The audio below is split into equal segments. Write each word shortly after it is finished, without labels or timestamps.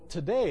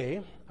today,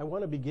 I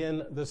want to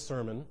begin this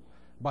sermon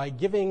by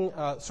giving,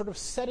 sort of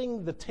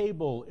setting the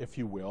table, if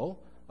you will,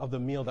 of the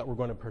meal that we're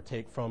going to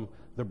partake from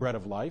the bread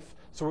of life.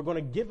 So we're going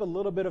to give a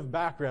little bit of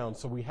background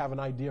so we have an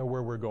idea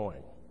where we're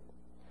going.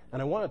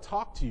 And I want to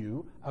talk to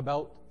you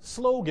about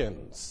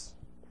slogans.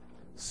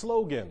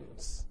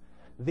 Slogans.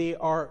 They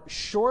are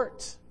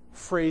short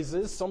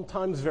phrases,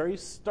 sometimes very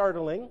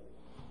startling,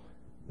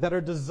 that are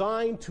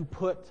designed to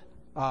put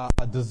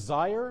a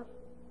desire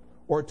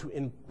or to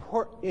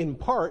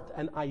impart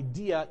an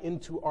idea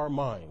into our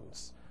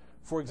minds.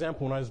 For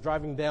example, when I was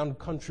driving down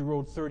Country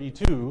Road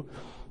 32,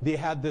 they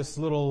had this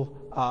little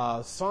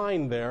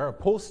sign there, a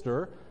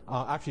poster,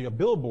 actually a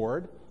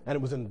billboard, and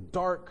it was in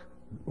dark,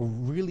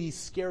 really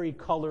scary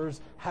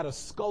colors, had a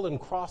skull and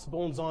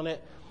crossbones on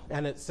it,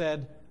 and it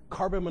said,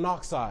 "Carbon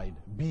monoxide,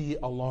 be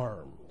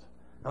alarmed."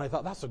 And I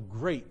thought, that's a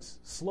great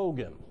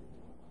slogan.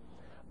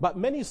 But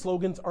many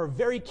slogans are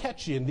very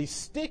catchy, and they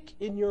stick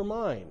in your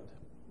mind.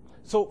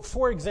 So,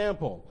 for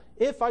example,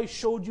 if I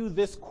showed you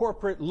this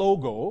corporate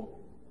logo,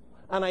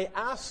 and I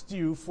asked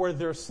you for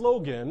their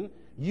slogan,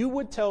 you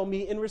would tell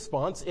me in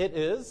response, it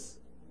is,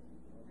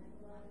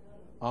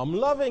 "I'm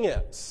loving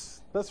it."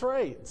 That's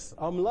right,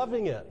 I'm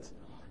loving it.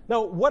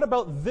 Now, what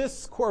about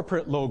this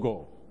corporate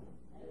logo?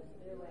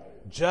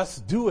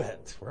 Just do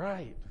it.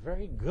 Right,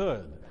 very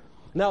good.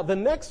 Now, the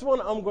next one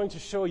I'm going to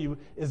show you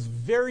is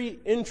very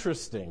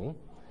interesting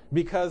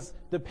because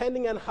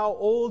depending on how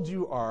old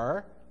you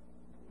are,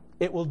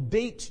 it will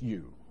date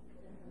you.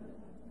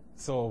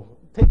 So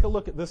take a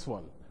look at this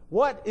one.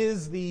 What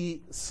is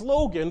the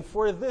slogan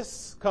for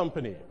this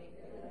company?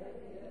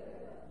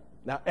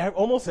 Now,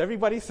 almost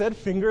everybody said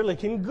finger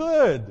licking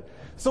good.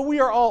 So we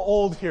are all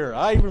old here.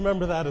 I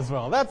remember that as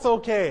well. That's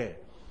okay.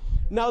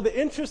 Now, the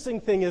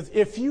interesting thing is,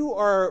 if you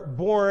are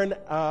born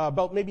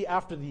about maybe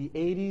after the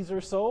 80s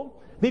or so,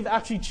 they've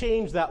actually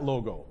changed that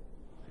logo.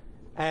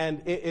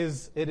 And it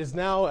is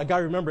now, I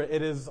gotta remember,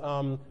 it is,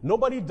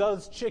 nobody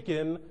does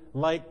chicken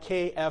like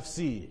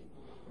KFC.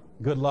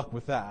 Good luck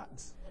with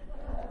that.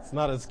 It's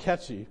not as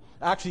catchy.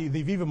 Actually,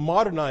 they've even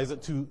modernized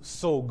it to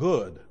so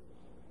good.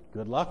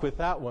 Good luck with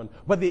that one.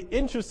 But the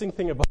interesting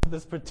thing about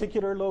this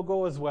particular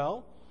logo as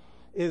well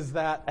is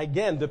that,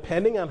 again,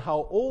 depending on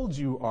how old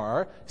you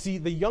are, see,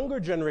 the younger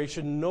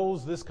generation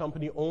knows this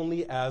company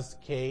only as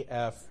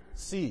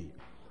KFC.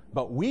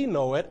 But we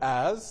know it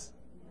as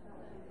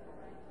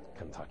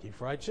Kentucky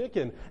Fried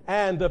Chicken.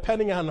 And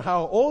depending on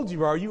how old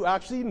you are, you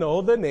actually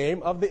know the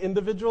name of the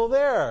individual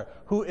there,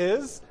 who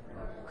is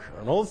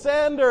Colonel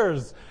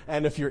Sanders.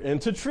 And if you're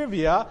into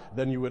trivia,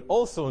 then you would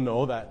also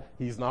know that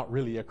he's not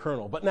really a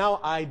colonel. But now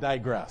I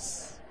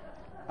digress.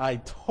 I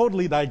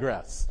totally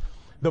digress.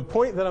 The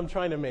point that I'm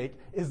trying to make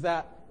is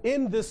that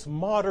in this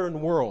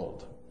modern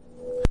world,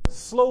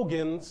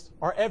 slogans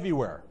are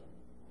everywhere.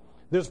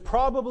 There's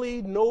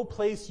probably no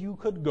place you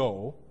could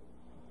go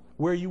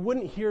where you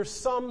wouldn't hear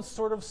some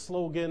sort of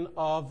slogan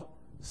of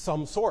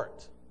some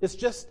sort. It's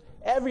just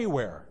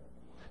everywhere.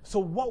 So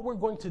what we're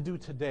going to do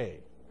today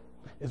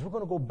is we're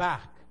going to go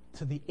back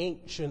to the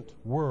ancient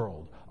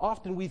world.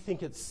 Often we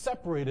think it's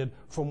separated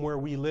from where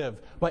we live.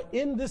 But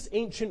in this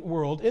ancient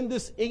world, in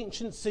this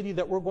ancient city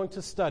that we're going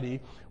to study,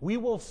 we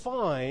will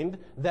find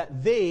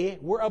that they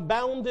were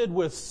abounded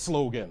with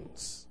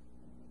slogans.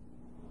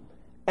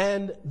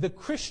 And the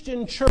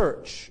Christian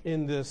church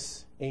in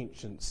this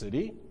ancient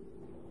city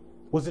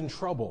was in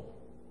trouble.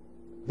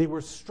 They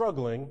were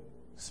struggling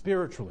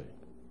spiritually.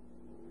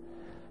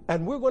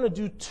 And we're going to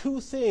do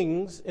two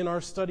things in our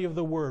study of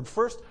the Word.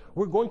 First,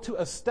 we're going to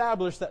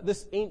establish that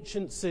this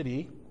ancient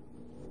city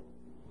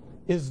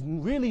is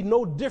really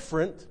no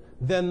different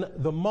than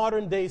the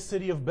modern-day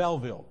city of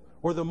Belleville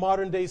or the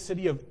modern-day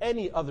city of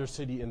any other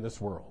city in this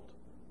world.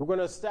 We're going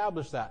to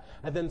establish that.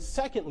 And then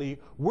secondly,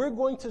 we're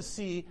going to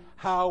see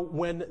how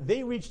when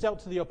they reached out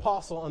to the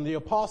apostle and the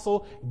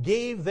apostle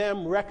gave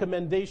them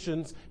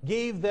recommendations,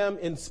 gave them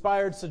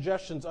inspired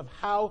suggestions of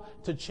how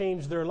to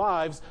change their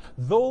lives,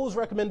 those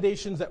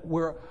recommendations that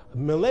were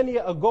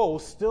millennia ago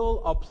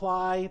still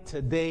apply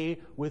today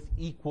with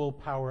equal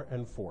power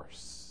and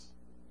force.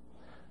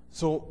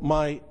 So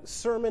my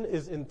sermon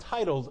is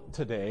entitled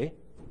today,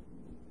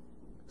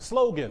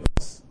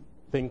 Slogans,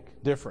 Think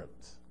Different.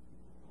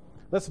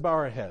 Let's bow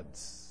our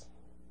heads.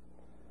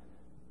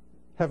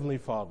 Heavenly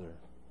Father,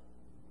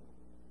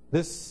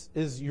 this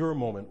is your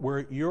moment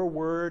where your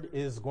word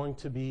is going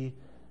to be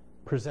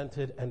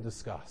presented and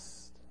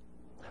discussed.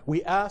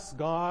 We ask,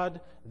 God,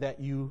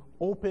 that you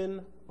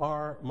open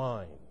our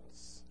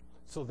minds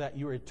so that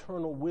your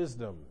eternal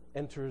wisdom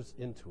enters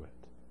into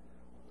it.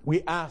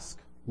 We ask,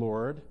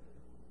 Lord,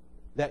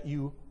 that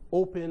you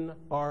open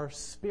our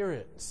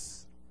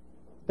spirits,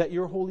 that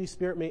your Holy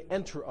Spirit may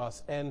enter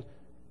us and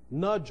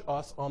nudge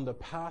us on the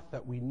path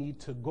that we need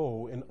to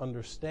go in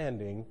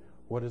understanding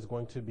what is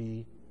going to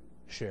be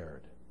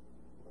shared.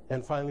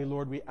 And finally,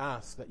 Lord, we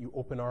ask that you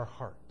open our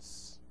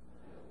hearts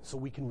so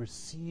we can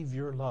receive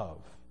your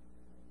love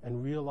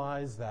and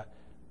realize that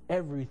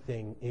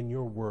everything in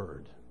your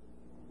word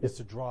is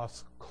to draw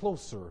us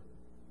closer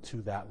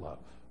to that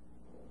love.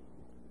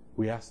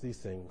 We ask these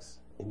things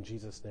In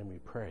Jesus' name we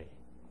pray.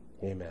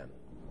 Amen.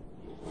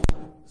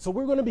 So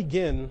we're going to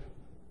begin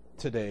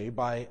today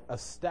by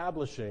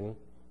establishing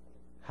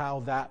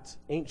how that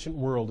ancient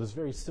world is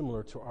very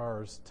similar to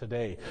ours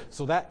today.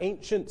 So that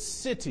ancient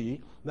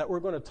city that we're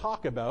going to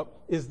talk about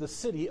is the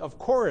city of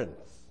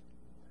Corinth.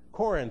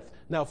 Corinth.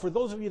 Now, for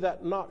those of you that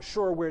are not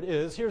sure where it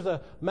is, here's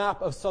a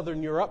map of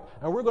southern Europe,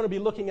 and we're going to be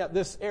looking at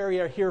this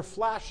area here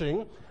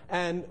flashing,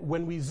 and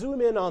when we zoom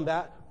in on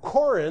that,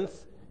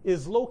 Corinth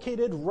is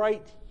located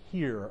right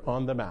here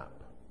on the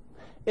map.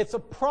 It's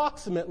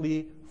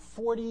approximately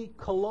 40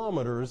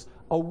 kilometers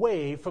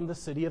away from the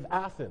city of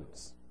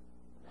Athens.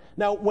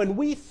 Now, when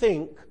we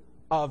think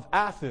of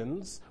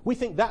Athens, we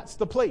think that's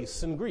the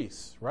place in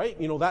Greece, right?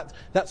 You know,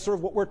 that's sort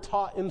of what we're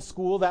taught in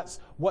school. That's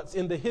what's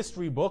in the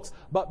history books.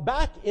 But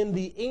back in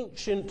the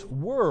ancient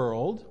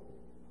world,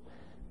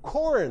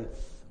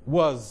 Corinth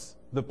was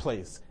the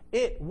place.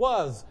 It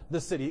was the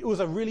city. It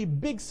was a really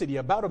big city,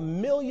 about 1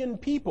 million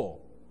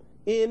people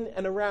in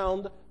and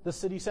around the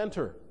city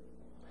center.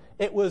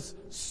 It was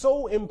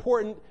so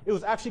important, it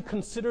was actually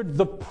considered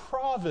the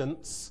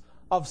province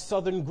of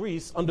southern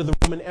Greece under the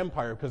Roman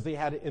Empire because they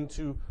had it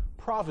into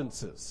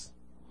provinces.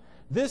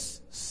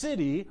 This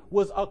city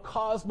was a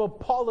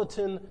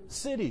cosmopolitan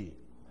city.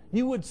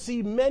 You would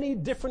see many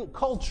different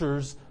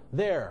cultures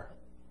there.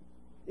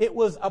 It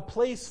was a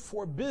place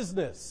for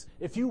business.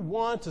 If you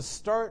want to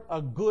start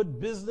a good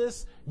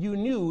business, you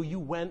knew you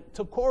went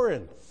to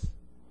Corinth.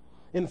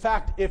 In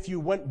fact, if you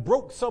went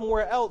broke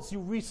somewhere else,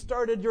 you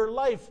restarted your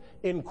life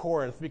in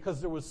Corinth because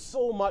there was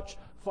so much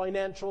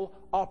financial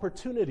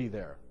opportunity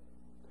there.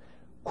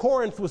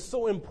 Corinth was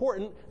so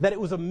important that it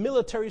was a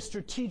military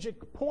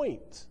strategic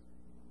point.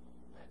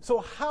 So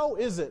how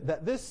is it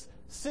that this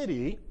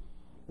city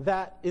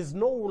that is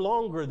no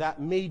longer that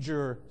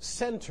major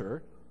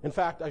center, in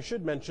fact, I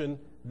should mention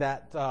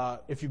that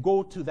if you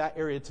go to that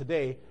area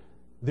today,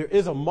 there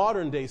is a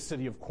modern-day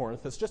city of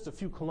Corinth that's just a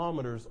few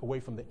kilometers away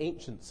from the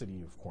ancient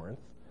city of Corinth.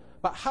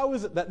 But how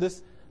is it that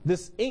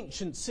this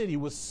ancient city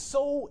was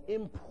so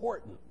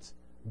important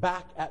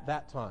back at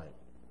that time?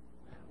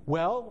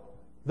 Well,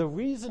 the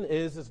reason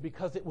is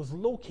because it was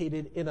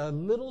located in a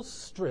little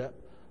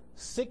strip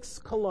 6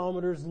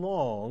 kilometers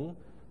long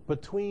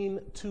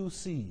between two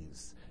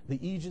seas, the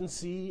Aegean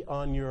Sea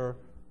on your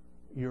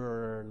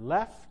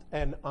left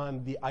and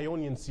on the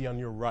Ionian Sea on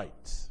your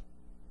right.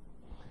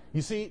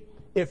 You see,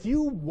 if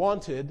you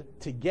wanted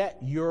to get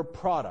your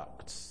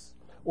products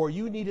or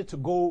you needed to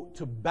go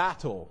to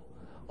battle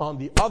on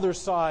the other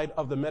side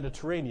of the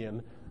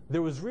Mediterranean,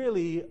 there was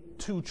really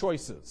two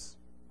choices.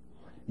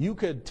 You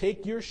could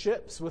take your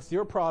ships with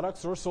your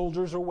products or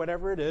soldiers or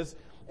whatever it is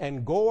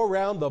and go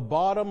around the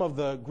bottom of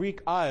the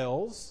Greek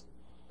Isles,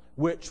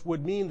 which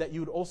would mean that you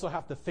would also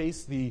have to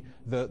face the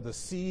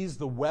seas,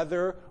 the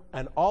weather,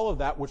 and all of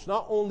that, which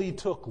not only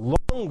took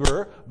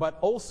longer, but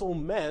also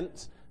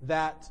meant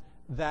that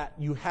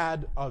you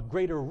had a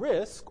greater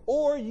risk,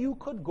 or you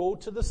could go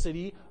to the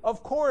city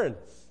of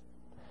Corinth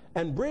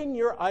and bring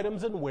your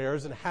items and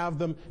wares and have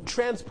them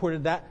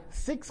transported that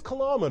 6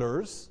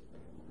 kilometers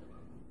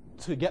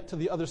to get to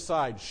the other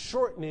side,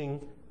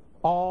 shortening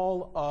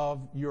all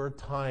of your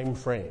time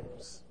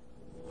frames.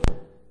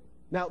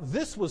 Now,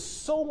 this was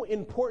so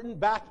important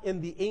back in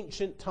the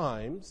ancient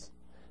times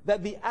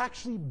that they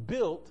actually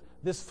built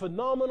this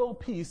phenomenal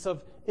piece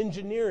of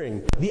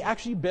engineering. They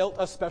actually built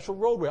a special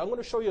roadway. I'm going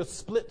to show you a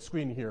split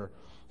screen here.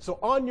 So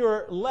on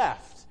your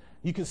left,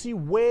 you can see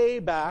way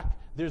back,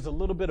 there's a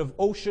little bit of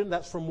ocean.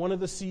 That's from one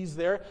of the seas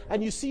there.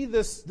 And you see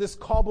this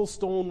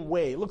cobblestone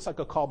way. It looks like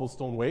a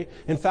cobblestone way.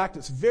 In fact,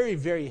 it's very,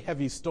 very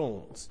heavy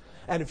stones.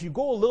 And if you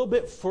go a little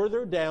bit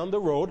further down the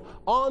road,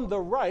 on the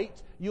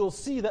right, you'll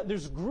see that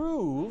there's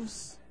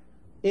grooves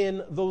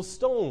in those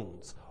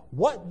stones.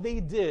 What they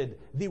did,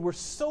 they were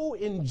so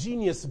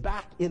ingenious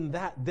back in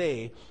that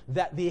day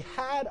that they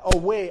had a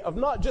way of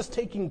not just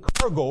taking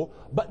cargo,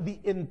 but the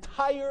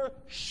entire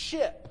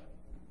ship.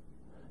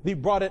 They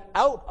brought it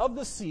out of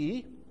the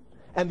sea,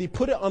 and they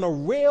put it on a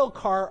rail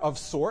car of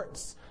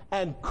sorts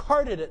and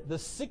carted it the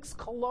 6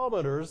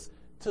 kilometers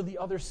to the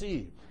other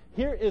sea.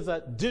 Here is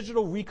a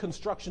digital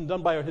reconstruction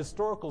done by a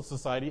historical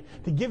society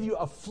to give you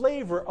a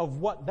flavor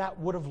of what that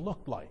would have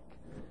looked like.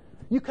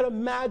 You can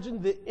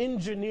imagine the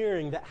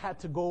engineering that had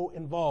to go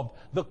involved,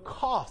 the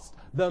cost,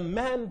 the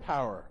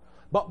manpower.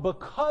 But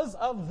because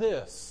of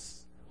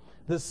this,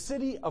 the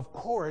city of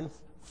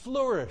Corinth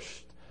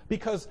flourished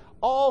because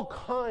all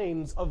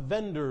kinds of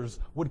vendors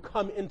would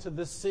come into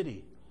this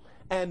city.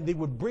 And they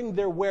would bring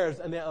their wares,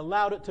 and they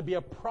allowed it to be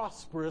a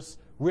prosperous,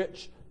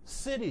 rich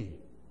city.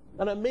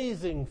 An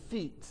amazing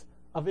feat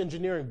of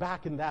engineering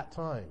back in that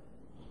time.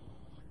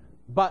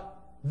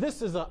 But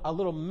this is a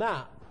little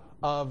map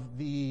of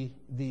the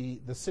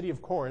city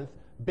of Corinth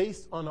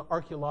based on an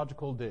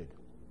archaeological dig.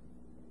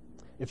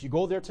 If you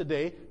go there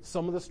today,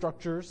 some of the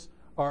structures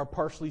are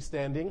partially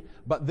standing,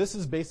 but this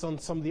is based on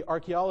some of the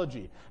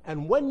archaeology.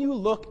 And when you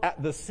look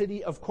at the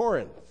city of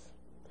Corinth,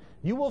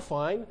 you will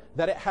find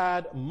that it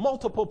had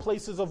multiple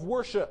places of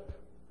worship.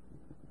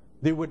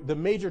 The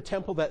major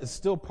temple that is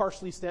still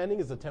partially standing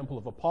is the Temple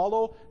of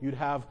Apollo. You'd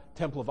have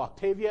Temple of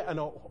Octavia and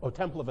a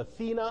Temple of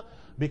Athena,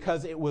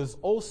 because it was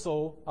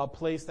also a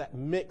place that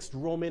mixed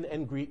Roman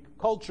and Greek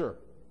culture.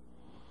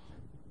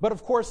 But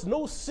of course,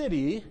 no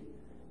city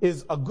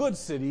is a good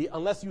city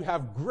unless you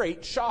have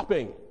great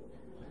shopping.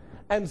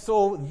 And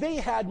so they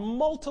had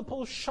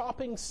multiple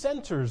shopping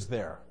centers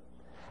there.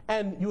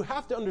 And you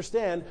have to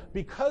understand,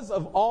 because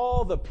of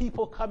all the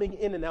people coming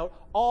in and out,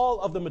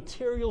 all of the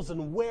materials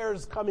and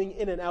wares coming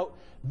in and out,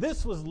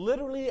 this was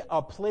literally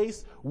a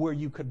place where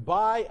you could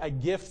buy a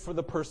gift for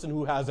the person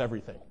who has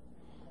everything.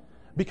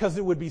 Because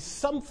it would be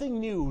something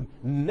new,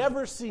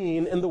 never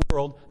seen in the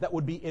world, that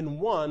would be in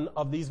one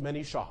of these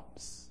many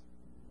shops.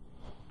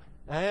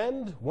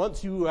 And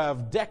once you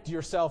have decked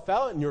yourself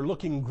out and you're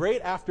looking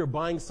great after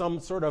buying some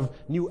sort of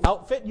new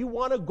outfit, you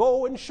want to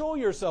go and show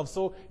yourself.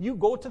 So you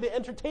go to the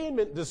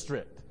entertainment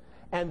district.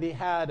 And they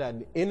had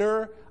an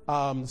inner,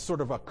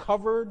 sort of a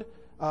covered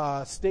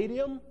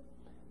stadium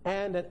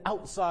and an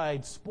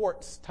outside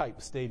sports type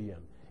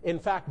stadium. In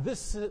fact,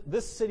 this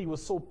city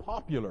was so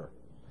popular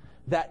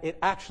that it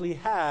actually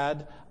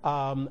had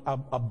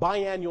a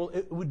biannual,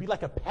 it would be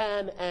like a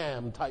Pan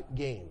Am type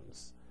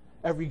games.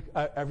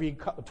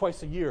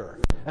 Twice a year.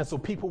 And so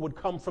people would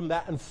come from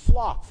that and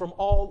flock from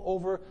all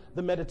over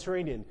the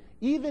Mediterranean.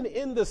 Even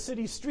in the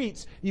city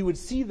streets, you would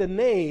see the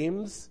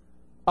names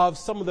of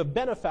some of the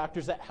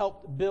benefactors that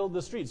helped build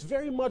the streets.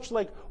 Very much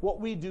like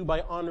what we do by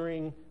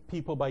honoring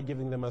people by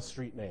giving them a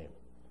street name.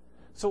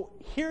 So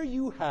here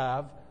you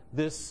have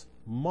this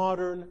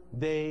modern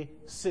day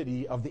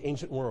city of the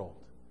ancient world.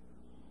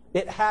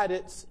 It had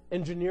its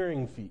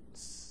engineering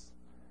feats.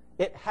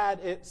 It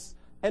had its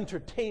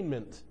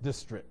entertainment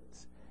district.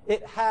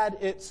 It had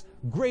its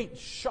great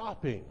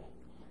shopping.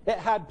 It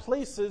had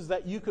places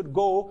that you could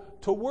go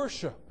to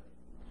worship.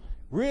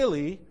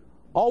 Really,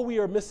 all we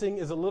are missing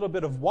is a little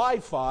bit of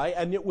Wi-Fi,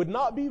 and it would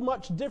not be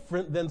much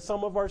different than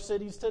some of our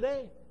cities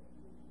today.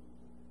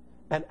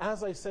 And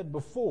as I said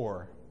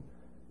before,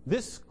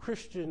 this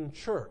Christian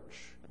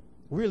church,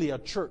 really a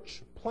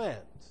church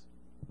plant,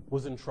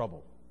 was in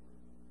trouble.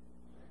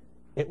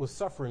 It was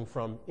suffering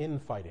from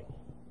infighting.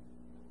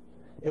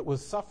 It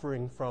was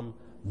suffering from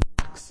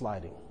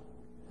backsliding.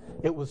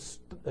 It was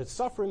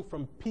suffering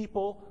from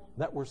people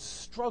that were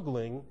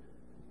struggling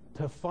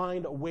to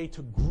find a way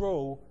to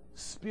grow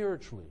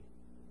spiritually.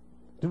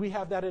 Do we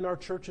have that in our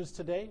churches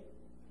today?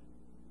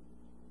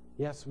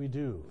 Yes, we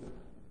do.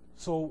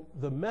 So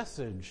the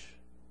message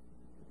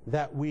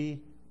that we're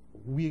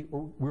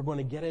going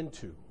to get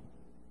into,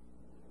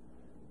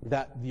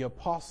 that the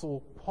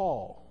Apostle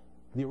Paul,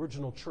 the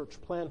original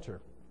church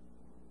planter,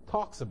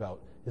 talks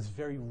about, is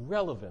very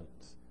relevant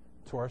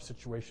to our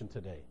situation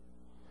today.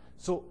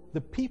 So the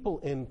people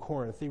in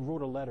Corinth, they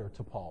wrote a letter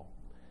to Paul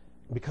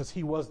because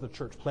he was the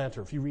church planter.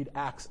 If you read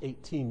Acts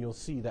 18, you'll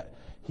see that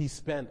he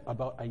spent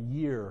about a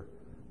year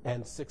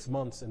and 6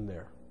 months in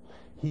there.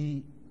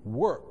 He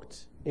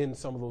worked in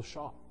some of those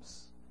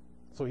shops,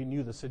 so he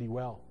knew the city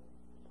well.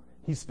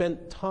 He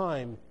spent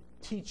time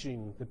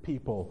teaching the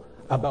people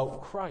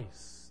about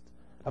Christ,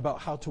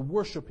 about how to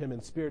worship him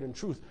in spirit and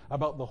truth,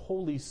 about the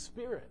Holy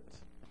Spirit.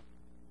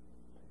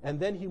 And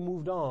then he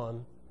moved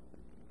on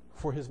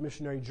for his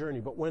missionary journey.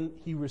 But when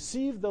he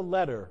received the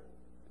letter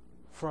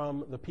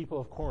from the people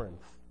of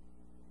Corinth,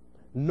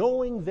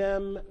 knowing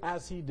them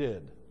as he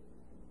did,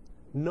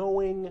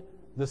 knowing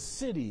the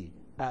city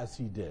as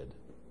he did,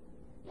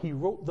 he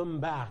wrote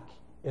them back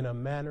in a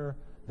manner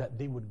that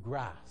they would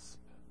grasp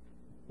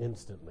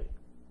instantly.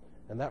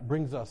 And that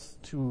brings us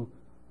to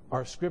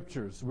our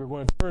scriptures. We're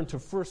going to turn to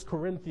 1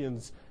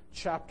 Corinthians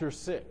chapter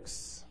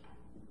 6.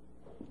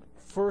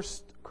 1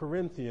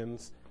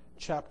 Corinthians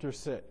chapter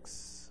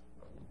 6.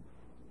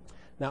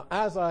 Now,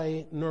 as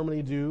I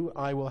normally do,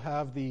 I will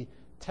have the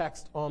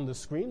text on the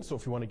screen. So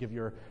if you want to give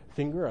your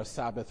finger a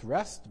Sabbath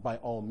rest, by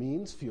all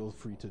means, feel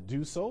free to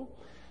do so.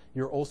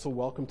 You're also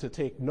welcome to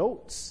take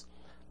notes.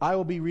 I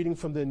will be reading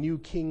from the New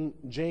King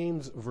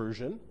James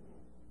Version,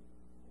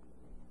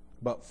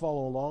 but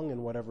follow along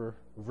in whatever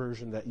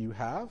version that you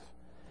have.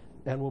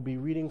 And we'll be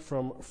reading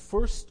from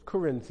 1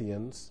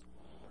 Corinthians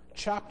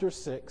chapter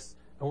 6,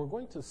 and we're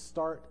going to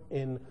start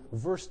in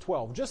verse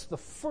 12, just the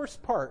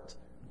first part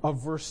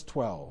of verse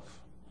 12.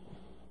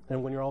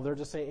 And when you're all there,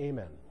 just say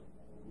amen.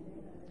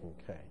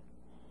 Okay.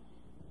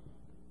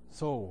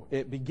 So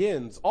it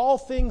begins, all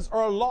things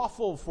are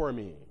lawful for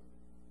me.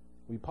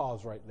 We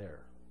pause right there.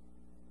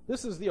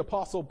 This is the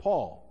Apostle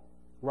Paul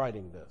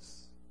writing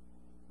this.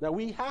 Now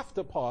we have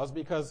to pause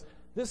because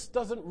this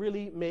doesn't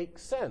really make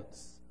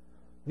sense.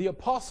 The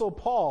Apostle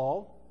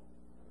Paul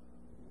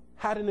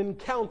had an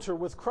encounter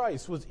with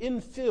Christ, was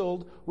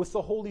infilled with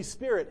the Holy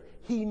Spirit.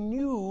 He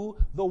knew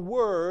the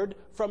word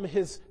from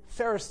his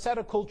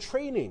Pharisaical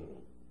training.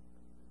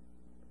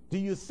 Do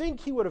you think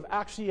he would have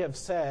actually have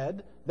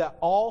said that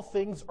all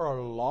things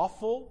are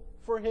lawful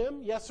for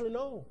him? Yes or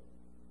no?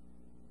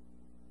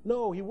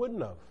 No, he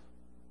wouldn't have.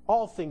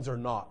 All things are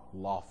not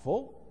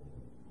lawful.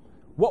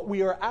 What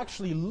we are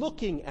actually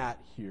looking at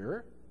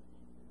here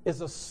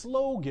is a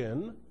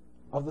slogan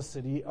of the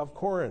city of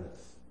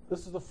Corinth.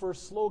 This is the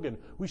first slogan.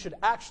 We should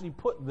actually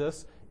put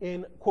this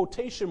in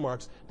quotation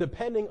marks.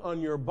 Depending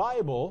on your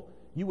Bible,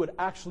 you would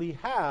actually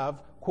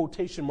have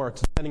quotation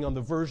marks, depending on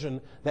the version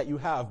that you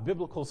have.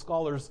 Biblical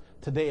scholars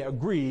today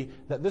agree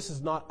that this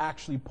is not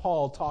actually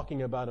Paul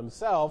talking about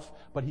himself,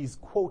 but he's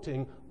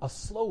quoting a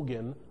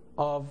slogan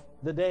of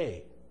the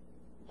day.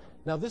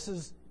 Now, this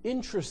is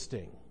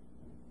interesting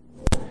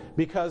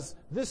because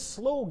this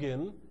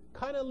slogan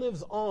kind of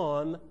lives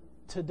on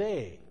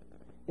today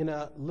in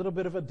a little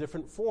bit of a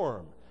different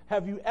form.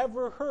 Have you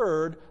ever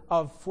heard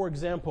of, for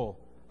example,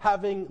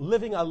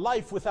 living a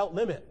life without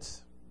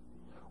limit?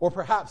 Or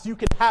perhaps you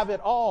can have it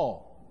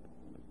all.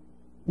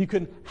 You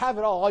can have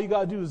it all. All you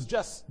got to do is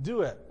just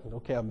do it.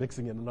 Okay, I'm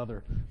mixing in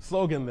another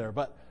slogan there.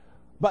 But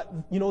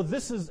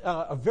this is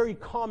a very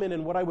common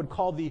in what I would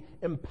call the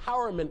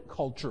empowerment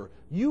culture.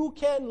 You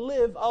can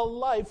live a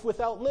life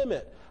without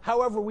limit.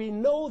 However, we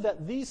know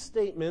that these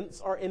statements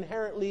are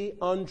inherently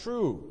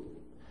untrue.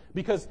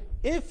 Because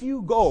if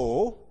you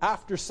go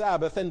after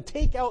Sabbath and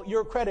take out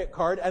your credit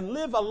card and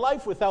live a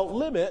life without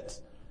limit,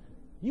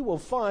 you will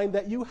find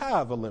that you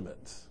have a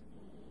limit.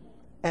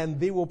 And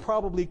they will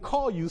probably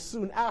call you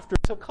soon after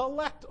to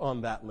collect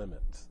on that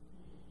limit.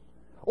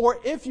 Or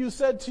if you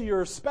said to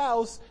your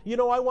spouse,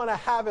 I want to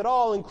have it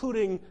all,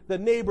 including the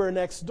neighbor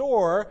next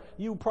door,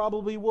 you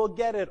probably will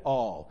get it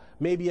all.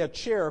 Maybe a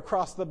chair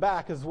across the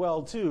back as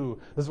well, too,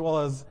 as well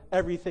as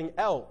everything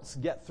else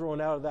get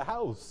thrown out of the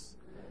house.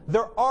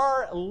 There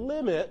are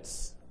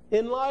limits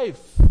in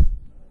life.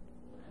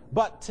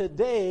 But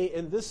today,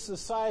 in this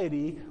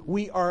society,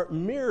 we are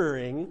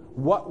mirroring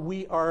what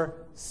we are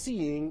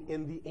seeing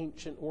in the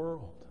ancient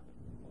world.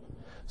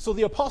 So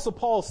the Apostle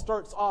Paul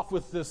starts off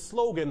with this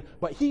slogan,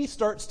 but he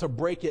starts to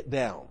break it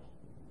down.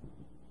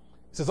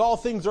 He says, all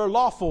things are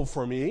lawful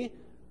for me,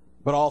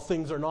 but all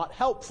things are not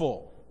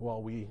helpful.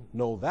 Well, we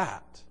know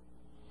that.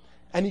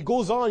 And he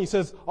goes on, he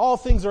says, all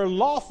things are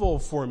lawful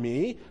for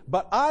me,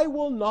 but I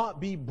will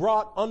not be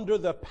brought under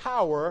the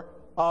power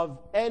of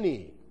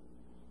any.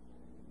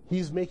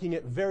 He's making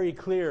it very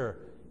clear.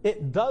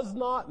 It does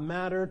not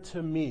matter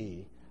to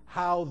me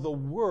how the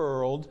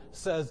world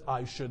says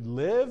I should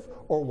live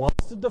or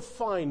wants to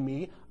define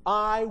me.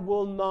 I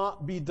will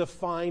not be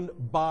defined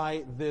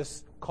by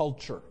this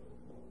culture.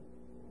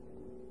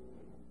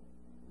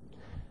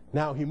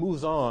 Now he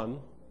moves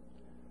on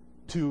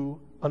to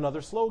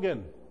another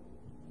slogan.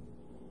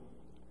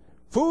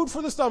 Food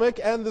for the stomach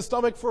and the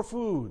stomach for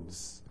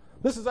foods.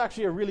 This is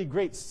actually a really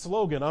great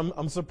slogan.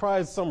 I'm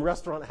surprised some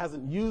restaurant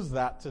hasn't used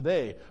that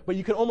today. But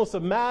you can almost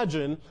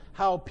imagine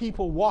how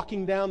people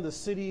walking down the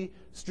city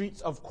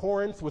streets of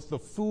Corinth with the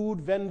food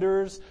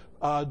vendors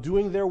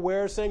doing their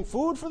wares, saying,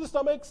 food for the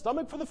stomach,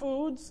 stomach for the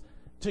foods,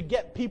 to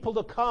get people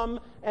to come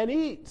and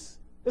eat.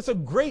 It's a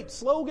great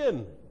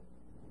slogan.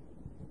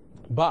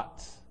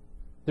 But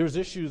there's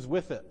issues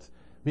with it.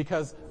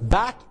 Because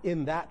back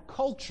in that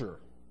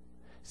culture,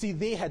 see,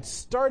 they had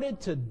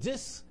started to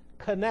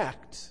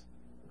disconnect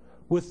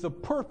with the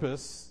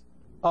purpose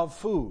of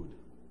food.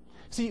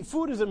 See,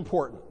 food is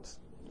important.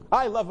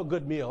 I love a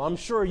good meal. I'm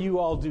sure you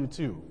all do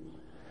too.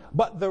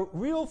 But the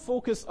real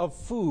focus of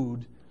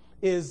food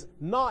is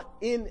not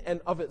in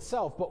and of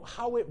itself, but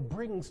how it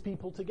brings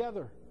people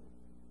together.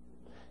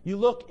 You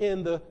look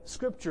in the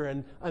scripture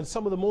and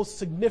some of the most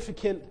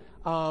significant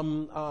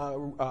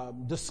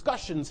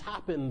discussions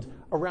happened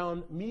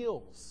around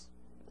meals.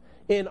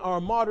 In our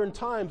modern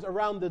times,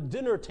 around the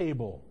dinner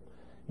table,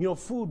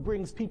 food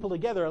brings people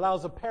together,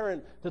 allows a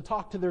parent to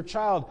talk to their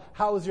child.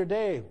 How was your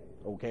day?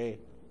 Okay.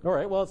 All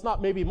right, well, it's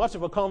not maybe much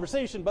of a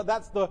conversation, but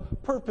that's the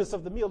purpose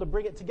of the meal, to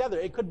bring it together.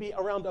 It could be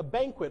around a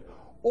banquet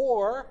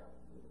or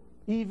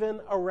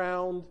even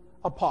around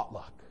a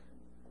potluck.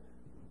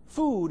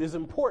 Food is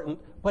important,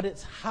 but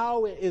it's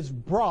how it is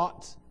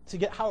brought to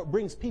get, how it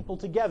brings people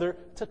together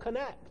to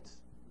connect.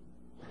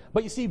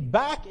 But you see,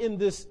 back in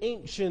this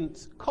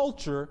ancient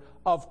culture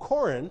of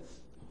Corinth,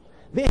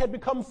 they had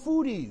become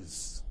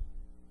foodies.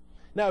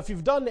 Now, if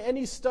you've done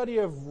any study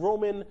of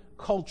Roman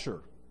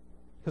culture,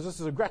 because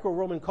this is a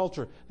Greco-Roman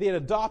culture, they had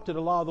adopted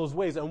a lot of those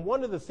ways. And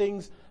one of the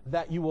things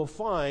that you will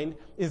find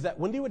is that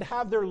when they would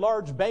have their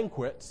large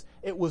banquets,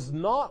 it was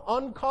not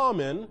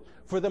uncommon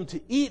for them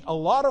to eat a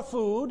lot of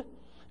food,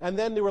 and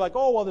then they were like,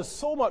 oh, well, there's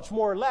so much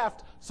more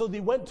left, so they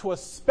went to a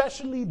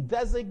specially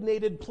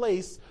designated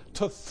place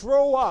to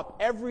throw up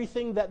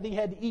everything that they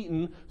had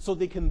eaten so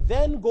they can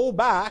then go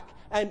back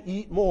and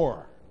eat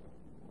more.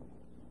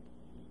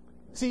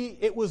 See,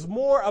 it was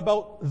more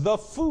about the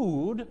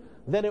food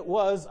than it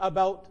was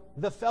about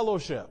the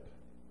fellowship.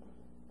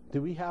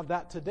 Do we have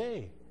that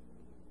today?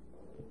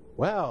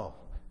 Well,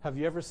 have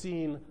you ever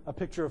seen a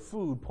picture of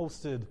food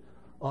posted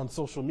on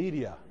social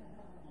media?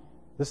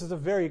 This is a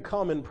very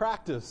common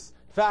practice.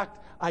 In fact,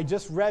 I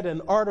just read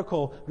an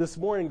article this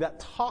morning that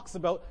talks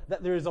about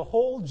that there is a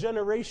whole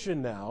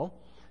generation now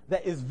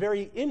that is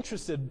very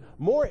interested,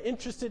 more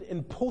interested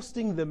in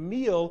posting the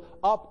meal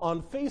up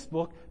on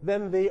Facebook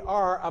than they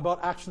are about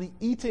actually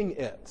eating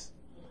it.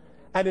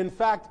 And in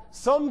fact,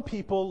 some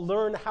people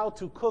learn how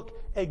to cook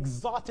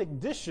exotic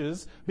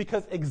dishes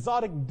because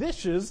exotic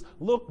dishes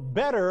look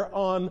better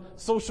on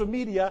social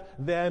media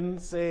than,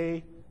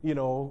 say,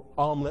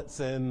 omelets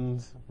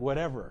and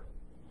whatever.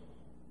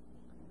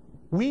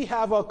 We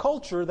have a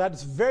culture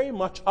that's very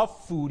much a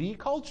foodie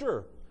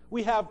culture.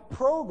 We have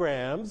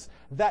programs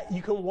that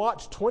you can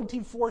watch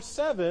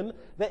 24/7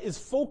 that is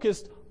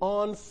focused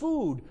on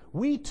food.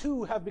 We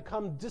too have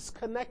become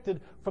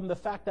disconnected from the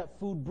fact that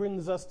food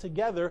brings us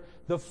together.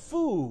 The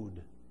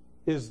food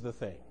is the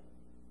thing.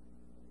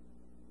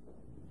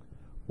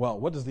 Well,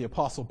 what does the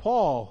Apostle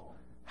Paul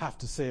have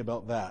to say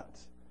about that?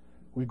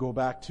 We go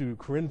back to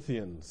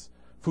Corinthians.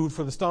 Food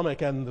for the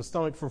stomach and the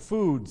stomach for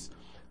foods.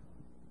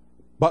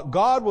 But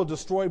God will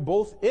destroy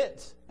both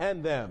it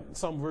and them.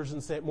 Some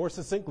versions say it more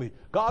succinctly.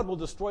 God will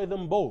destroy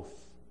them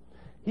both.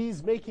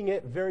 He's making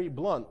it very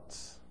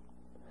blunt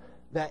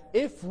that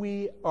if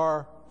we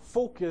are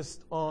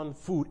focused on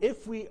food,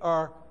 if we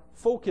are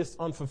focused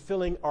on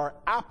fulfilling our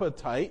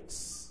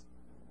appetites,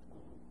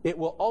 it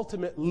will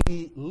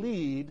ultimately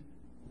lead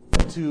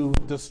to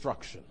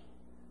destruction.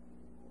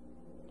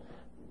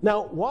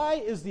 Now, why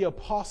is the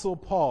Apostle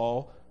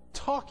Paul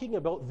talking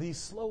about these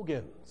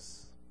slogans?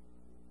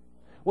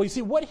 Well, you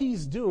see, what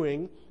he's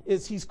doing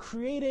is he's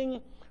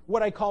creating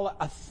what I call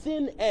a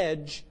thin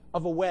edge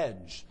of a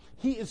wedge.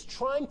 He is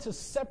trying to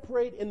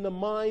separate in the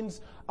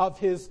minds of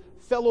his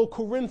fellow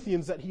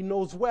Corinthians that he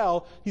knows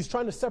well. He's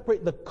trying to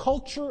separate the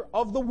culture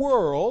of the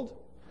world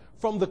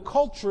from the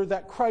culture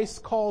that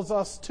Christ calls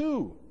us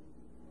to.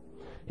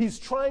 He's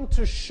trying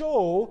to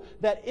show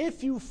that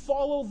if you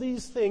follow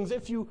these things,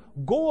 if you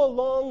go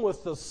along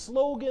with the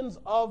slogans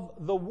of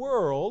the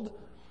world,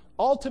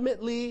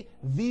 ultimately,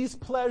 these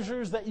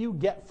pleasures that you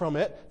get from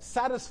it,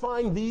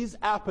 satisfying these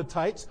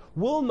appetites,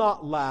 will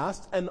not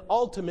last and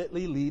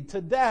ultimately lead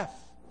to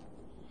death.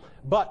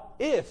 But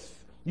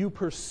if you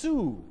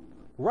pursue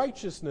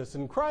righteousness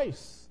in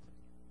Christ,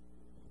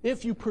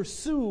 if you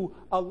pursue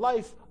a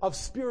life of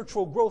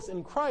spiritual growth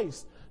in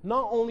Christ,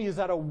 not only is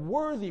that a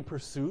worthy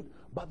pursuit,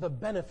 but the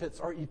benefits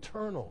are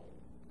eternal.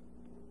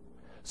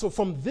 So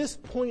from this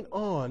point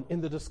on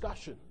in the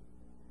discussion,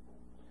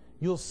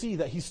 you'll see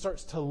that he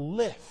starts to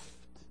lift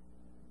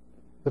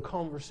the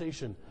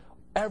conversation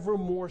ever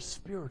more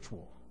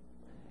spiritual,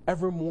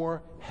 ever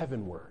more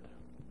heavenward.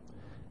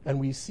 And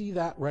we see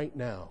that right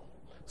now.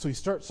 So he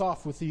starts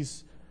off with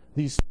these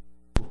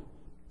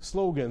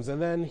slogans,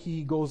 and then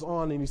he goes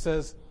on and he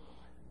says,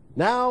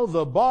 "Now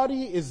the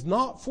body is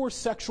not for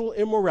sexual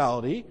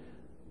immorality,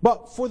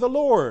 but for the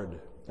Lord,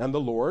 and the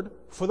Lord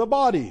for the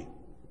body.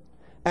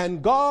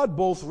 And God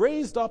both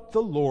raised up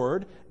the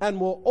Lord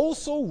and will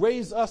also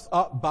raise us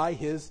up by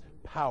his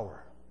power."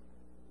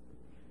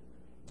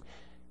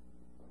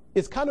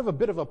 It's kind of a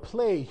bit of a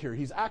play here.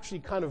 He's actually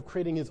kind of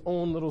creating his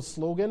own little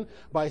slogan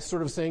by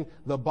sort of saying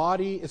the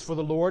body is for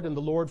the Lord and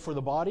the Lord for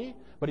the body.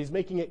 But he's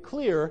making it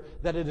clear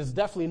that it is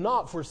definitely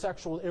not for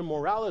sexual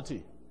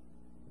immorality.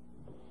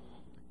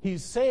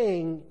 He's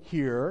saying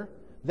here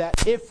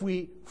that if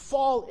we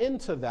fall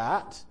into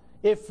that,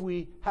 if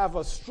we have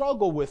a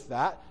struggle with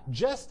that,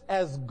 just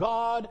as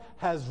God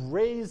has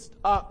raised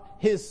up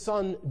his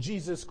Son,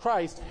 Jesus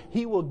Christ,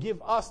 he will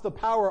give us the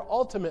power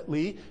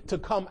ultimately to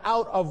come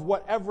out of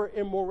whatever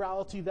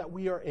immorality that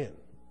we are in.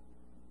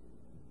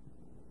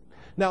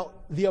 Now,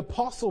 the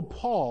Apostle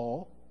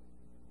Paul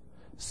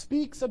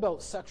speaks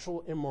about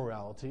sexual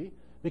immorality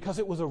because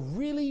it was a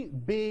really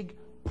big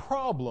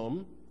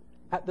problem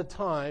at the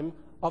time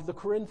of the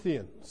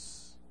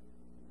Corinthians.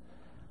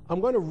 I'm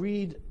going to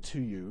read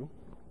to you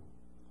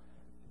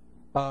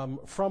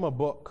from a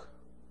book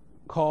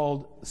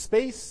called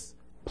Space,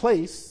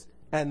 Place,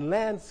 and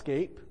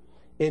Landscape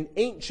in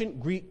Ancient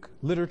Greek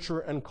Literature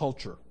and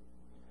Culture.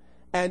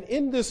 And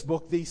in this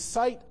book, they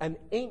cite an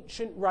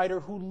ancient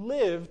writer who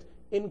lived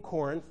in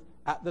Corinth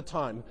at the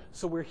time.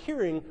 So we're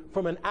hearing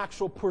from an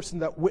actual person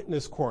that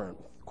witnessed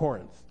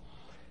Corinth.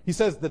 He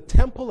says, the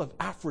temple of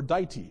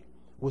Aphrodite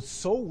was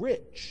so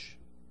rich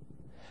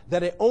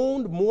that it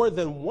owned more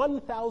than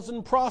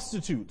 1,000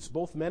 prostitutes,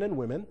 both men and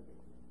women.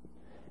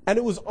 And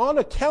it was on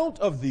account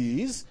of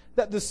these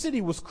that the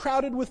city was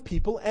crowded with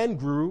people and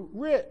grew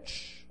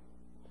rich.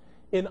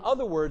 In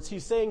other words,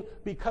 he's saying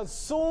because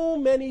so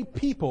many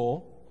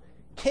people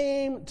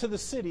came to the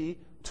city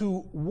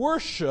to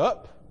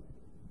worship,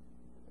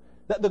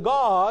 that the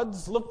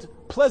gods looked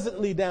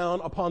pleasantly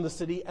down upon the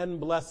city and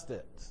blessed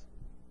it.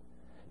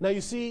 Now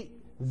you see,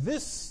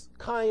 this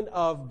kind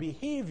of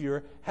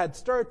behavior had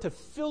started to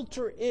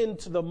filter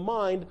into the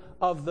mind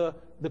of the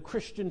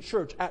Christian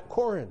church at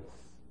Corinth.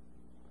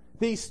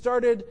 They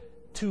started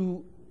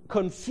to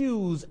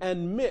confuse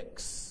and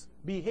mix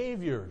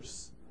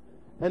behaviors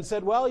and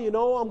said, well,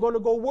 I'm going to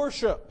go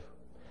worship.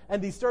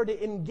 And they started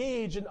to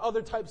engage in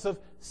other types of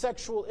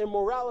sexual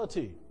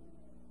immorality.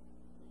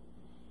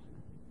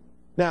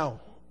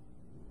 Now,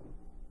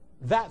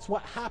 that's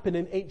what happened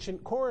in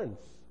ancient Corinth.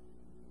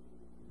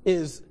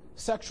 Is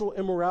sexual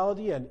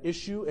immorality an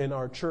issue in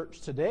our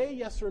church today?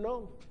 Yes or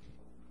no?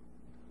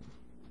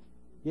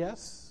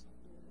 Yes?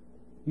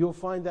 you'll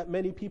find that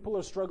many people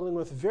are struggling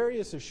with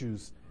various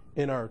issues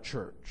in our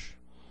church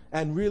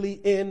and really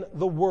in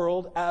the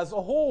world as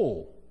a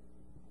whole.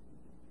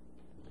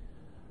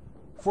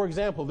 For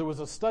example, there was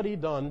a study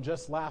done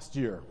just last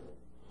year.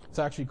 It's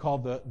actually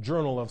called the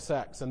Journal of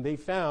Sex, and they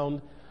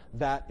found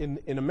that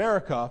in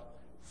America,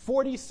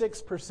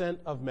 46%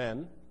 of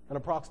men and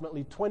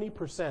approximately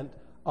 20%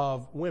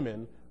 of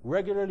women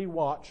regularly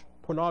watch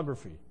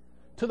pornography,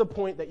 to the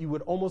point that you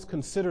would almost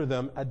consider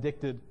them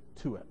addicted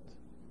to it.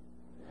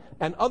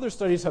 And other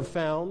studies have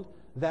found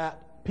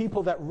that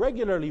people that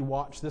regularly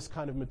watch this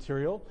kind of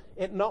material,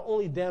 it not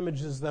only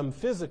damages them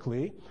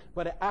physically,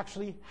 but it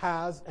actually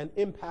has an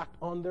impact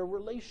on their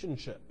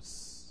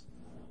relationships.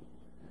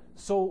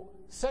 So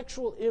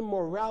sexual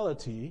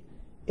immorality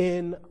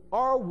in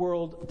our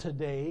world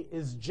today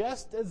is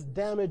just as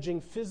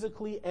damaging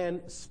physically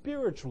and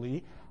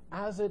spiritually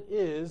as it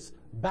is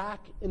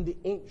back in the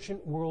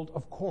ancient world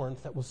of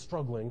Corinth that was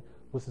struggling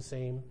with the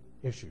same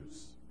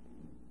issues.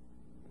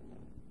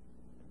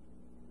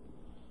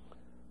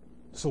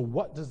 So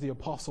what does the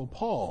Apostle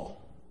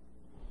Paul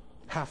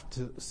have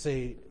to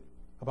say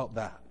about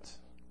that?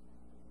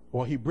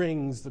 Well, he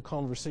brings the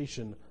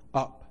conversation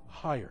up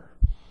higher.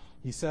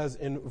 He says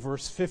in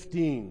verse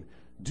 15,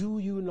 "Do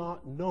you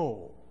not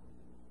know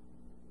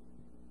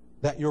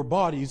that your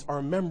bodies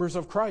are members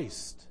of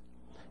Christ?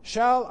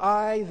 Shall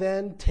I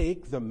then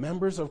take the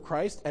members of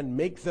Christ and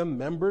make them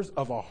members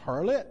of a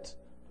harlot?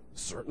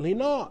 Certainly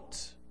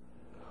not.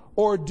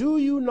 Or do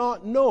you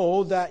not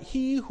know that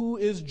he who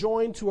is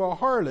joined to a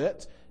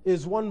harlot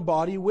is one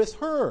body with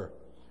her?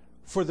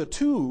 For the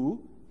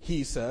two,"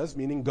 he says,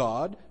 meaning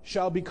God,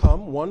 "shall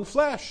become one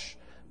flesh.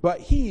 But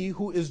he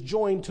who is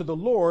joined to the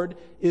Lord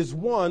is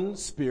one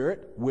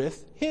spirit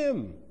with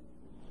him."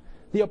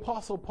 The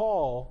Apostle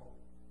Paul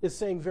is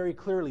saying very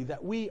clearly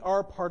that we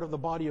are part of the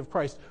body of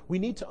Christ. We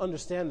need to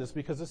understand this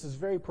because this is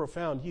very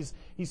profound. He's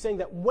saying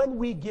that when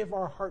we give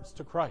our hearts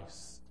to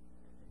Christ,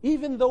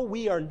 even though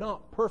we are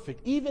not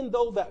perfect, even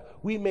though that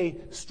we may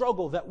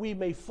struggle, that we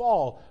may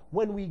fall,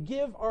 when we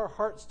give our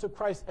hearts to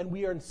Christ and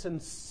we are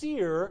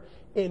sincere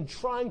in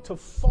trying to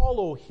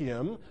follow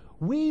him,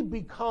 we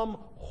become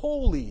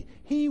holy.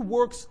 He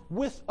works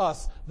with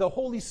us. The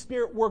Holy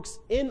Spirit works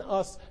in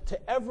us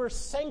to ever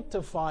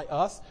sanctify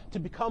us to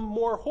become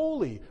more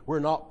holy. We're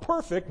not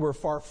perfect, we're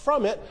far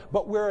from it,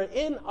 but we're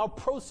in a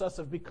process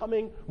of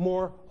becoming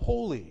more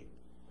holy.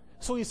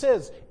 So he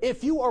says,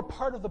 if you are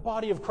part of the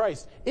body of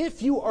Christ,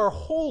 if you are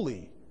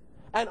holy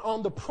and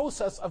on the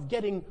process of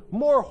getting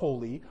more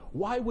holy,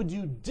 why would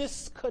you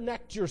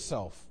disconnect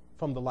yourself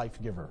from the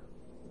life giver?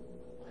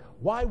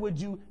 Why would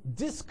you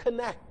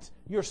disconnect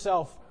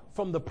yourself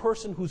from the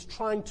person who's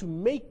trying to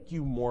make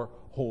you more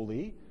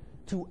holy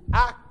to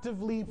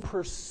actively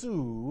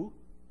pursue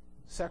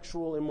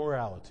sexual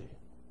immorality?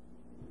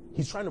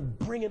 He's trying to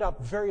bring it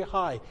up very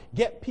high,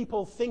 get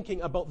people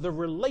thinking about the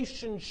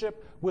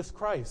relationship with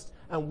Christ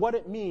and what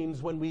it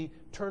means when we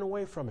turn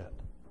away from it.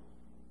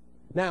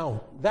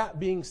 Now, that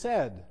being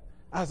said,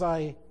 as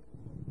I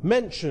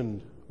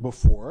mentioned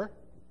before,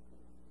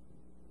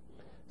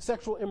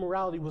 sexual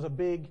immorality was a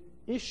big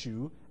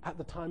issue at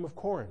the time of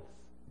Corinth.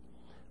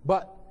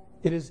 But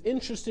it is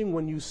interesting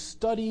when you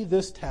study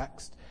this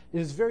text, it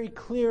is very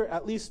clear,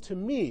 at least to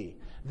me,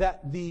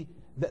 that the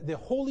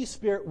Holy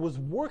Spirit was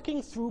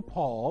working through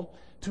Paul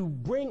to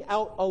bring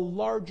out a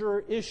larger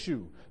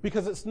issue.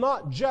 Because it's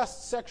not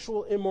just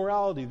sexual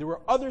immorality. There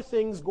were other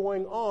things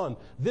going on.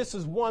 This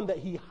is one that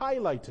he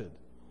highlighted.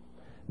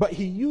 But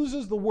he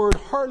uses the word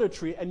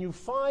harlotry, and you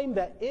find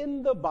that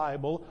in the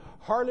Bible,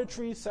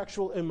 harlotry,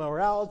 sexual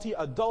immorality,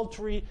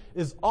 adultery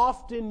is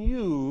often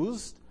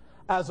used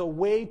as a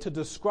way to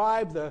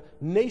describe the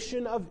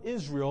nation of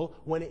Israel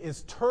when it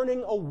is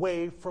turning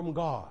away from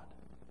God.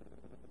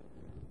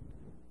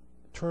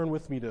 Turn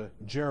with me to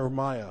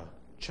Jeremiah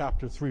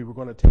chapter 3. We're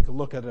going to take a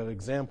look at an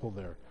example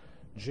there.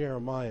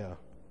 Jeremiah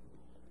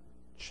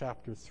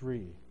chapter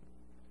 3.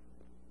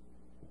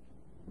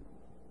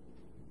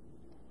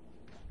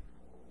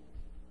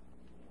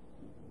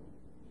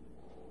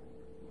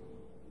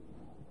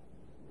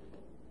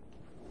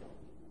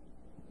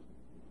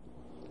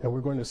 And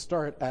we're going to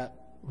start at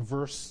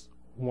verse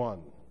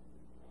 1.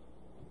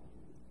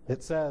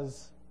 It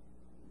says,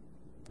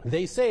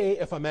 "They say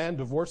if a man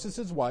divorces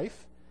his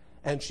wife,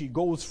 and she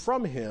goes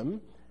from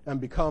him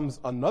and becomes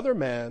another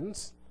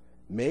man's,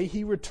 may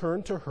he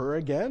return to her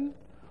again?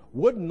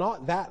 Would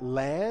not that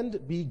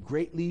land be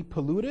greatly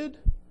polluted?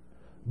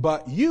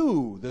 But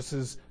you," this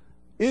is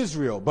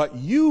Israel, "but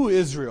you,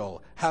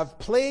 Israel, have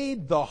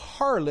played the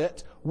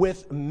harlot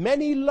with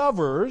many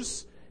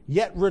lovers,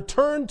 yet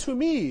return to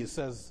me,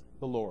 says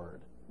the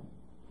Lord."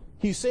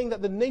 He's saying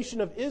that the nation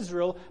of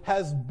Israel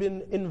has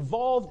been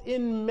involved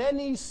in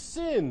many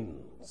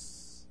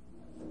sins.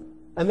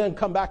 And then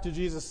come back to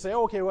Jesus and say,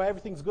 okay, well,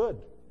 everything's good.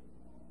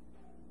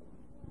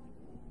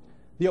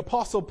 The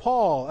Apostle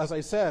Paul, as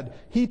I said,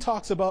 he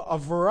talks about a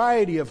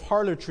variety of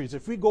harlotries.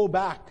 If we go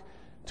back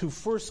to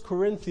 1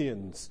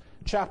 Corinthians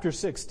chapter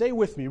 6, stay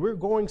with me, we're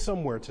going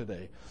somewhere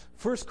today.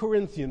 1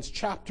 Corinthians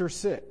chapter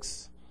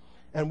 6.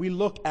 and we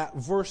look at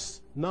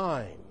verse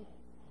 9.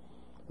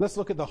 Let's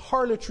look at the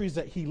harlotries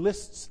that he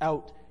lists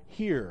out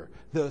here,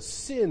 the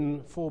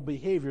sinful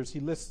behaviors he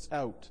lists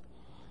out.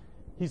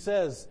 He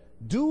says,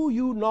 "Do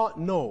you not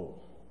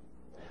know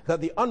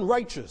that the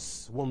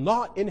unrighteous will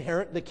not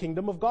inherit the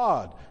kingdom of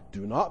God?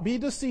 Do not be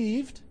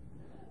deceived.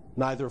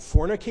 Neither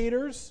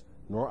fornicators,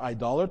 nor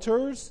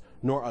idolaters,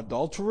 nor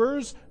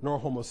adulterers, nor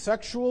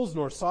homosexuals,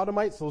 nor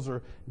sodomites," those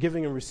are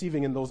giving and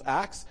receiving in those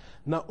acts,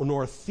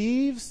 "nor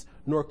thieves,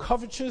 nor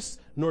covetous,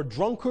 nor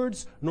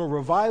drunkards, nor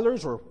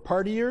revilers or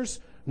partiers,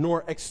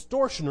 nor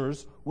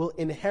extortioners will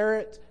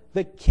inherit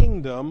the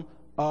kingdom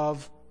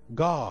of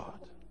God."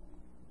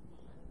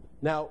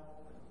 Now,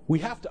 we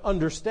have to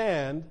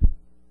understand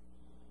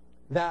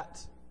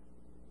that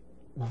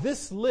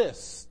this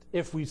list,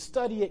 if we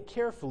study it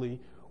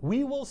carefully,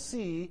 we will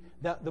see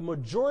that the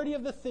majority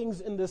of the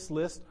things in this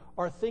list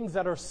are things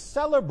that are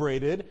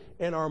celebrated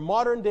in our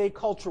modern day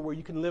culture, where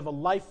you can live a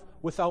life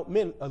without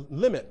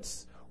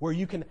limits, where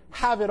you can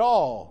have it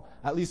all,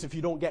 at least if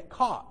you don't get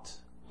caught.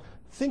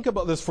 Think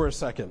about this for a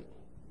second.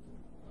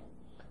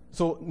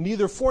 So,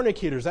 neither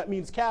fornicators, that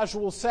means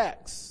casual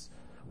sex.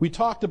 We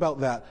talked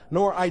about that.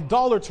 Nor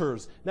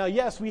idolaters. Now,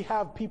 yes, we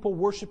have people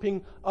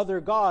worshiping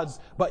other gods,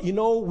 but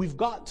we've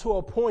got to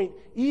a point,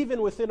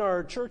 even within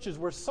our churches,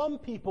 where some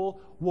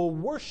people will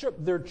worship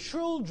their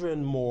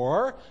children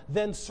more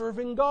than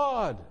serving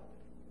God.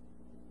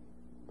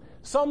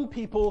 Some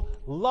people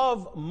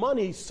love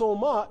money so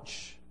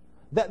much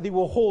that they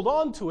will hold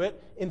on to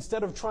it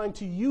instead of trying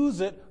to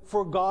use it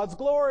for God's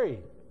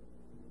glory.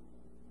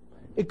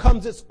 It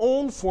comes its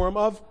own form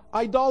of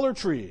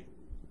idolatry.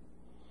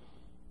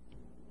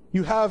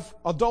 You have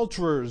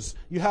adulterers,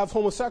 you have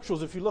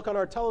homosexuals. If you look on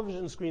our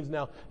television screens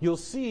now, you'll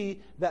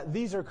see that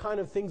these are kind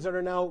of things that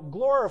are now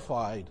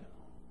glorified.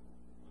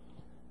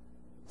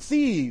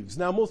 Thieves.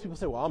 Now, most people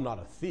say, well, I'm not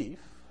a thief.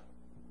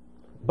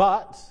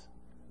 But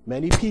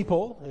many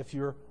people, if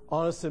you're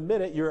honest to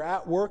admit it, you're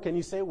at work and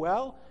you say,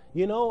 well,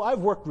 I've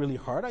worked really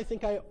hard. I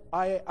think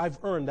I've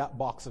earned that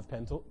box of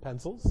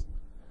pencils.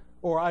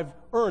 Or I've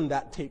earned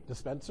that tape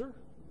dispenser.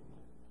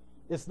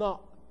 It's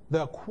not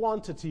the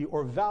quantity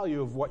or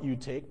value of what you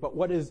take, but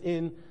what is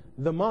in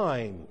the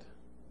mind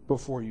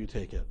before you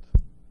take it.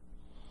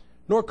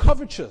 Nor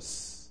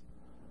covetous.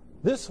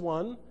 This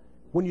one,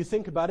 when you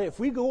think about it, if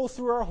we go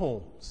through our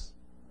homes,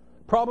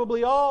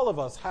 probably all of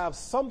us have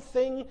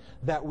something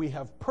that we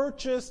have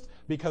purchased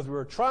because we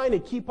were trying to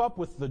keep up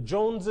with the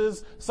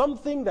Joneses,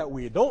 something that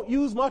we don't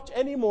use much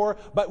anymore,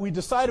 but we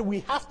decided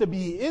we have to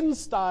be in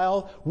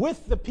style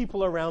with the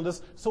people around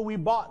us, so we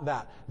bought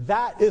that.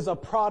 That is a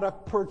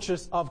product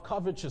purchase of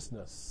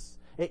covetousness.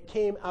 It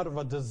came out of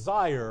a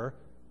desire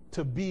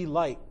to be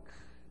like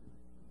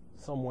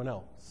someone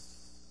else.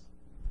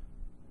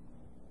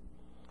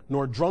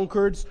 Nor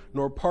drunkards,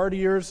 nor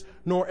partiers,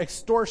 nor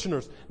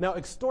extortioners. Now,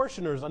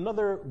 extortioners,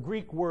 another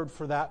Greek word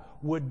for that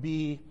would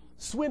be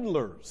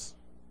swindlers.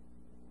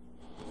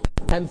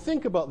 And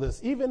think about this.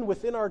 Even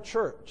within our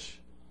church,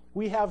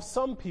 we have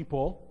some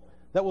people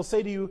that will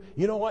say to you,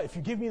 you know what, if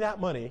you give me that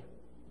money,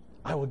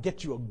 I will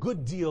get you a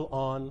good deal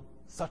on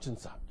such and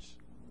such.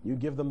 You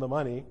give them the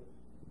money,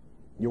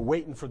 you're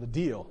waiting for the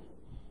deal.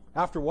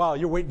 After a while,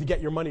 you're waiting to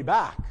get your money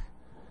back.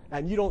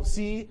 And you don't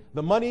see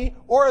the money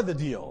or the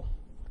deal.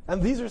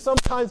 And these are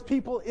sometimes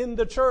people in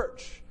the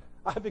church.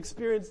 I've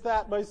experienced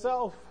that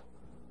myself.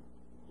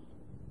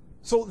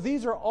 So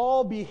these are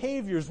all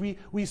behaviors.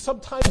 We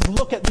sometimes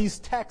look at these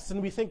texts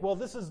and we think, well,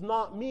 this is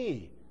not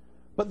me.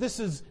 But this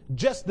is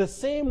just the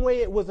same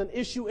way it was an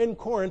issue in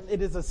Corinth.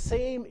 It is the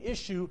same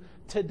issue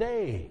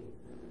today.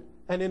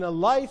 And in a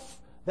life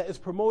that is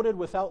promoted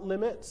without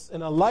limits,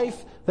 in a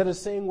life that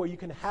is saying where you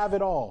can have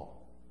it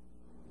all,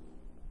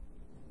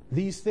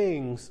 these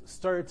things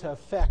started to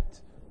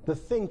affect the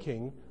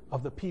thinking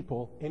of the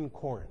people in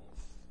Corinth.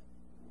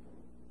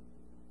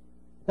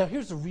 Now,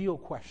 here's the real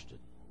question.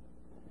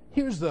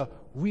 Here's the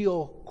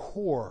real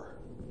core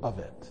of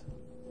it.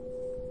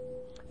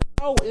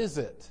 How is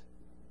it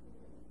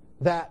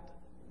that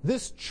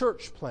this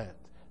church plant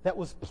that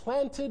was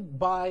planted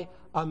by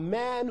a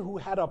man who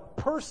had a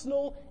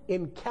personal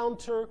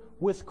encounter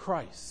with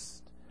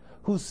Christ,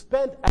 who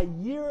spent a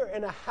year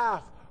and a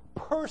half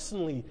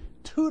personally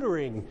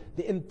tutoring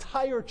the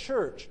entire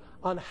church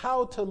on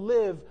how to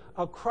live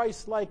a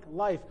Christ-like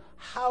life,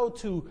 how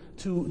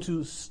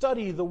to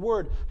study the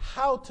Word,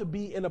 how to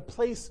be in a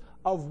place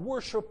of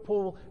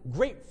worshipful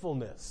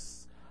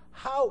gratefulness.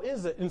 How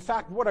is it, in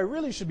fact, what I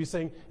really should be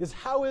saying is,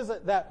 how is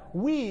it that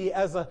we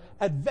as an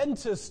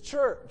Adventist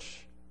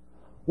church,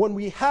 when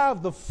we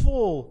have the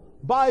full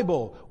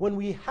Bible, when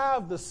we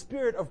have the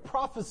spirit of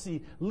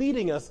prophecy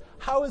leading us,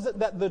 how is it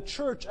that the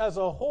church as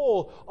a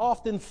whole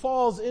often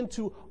falls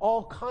into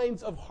all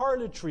kinds of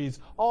harlotries,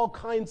 all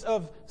kinds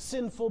of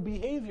sinful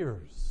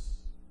behaviors?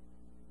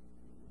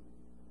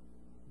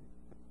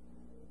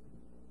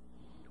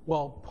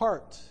 Well,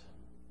 part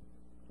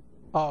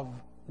of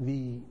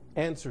the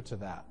answer to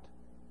that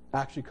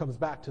actually comes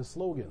back to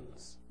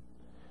slogans.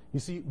 You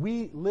see,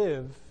 we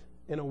live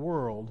in a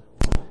world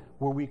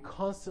where we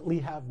constantly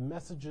have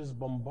messages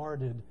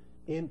bombarded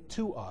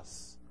into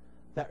us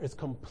that is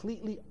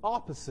completely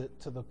opposite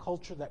to the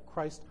culture that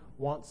Christ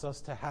wants us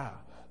to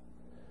have.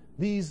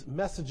 These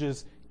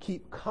messages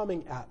keep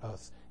coming at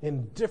us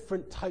in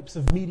different types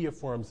of media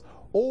forms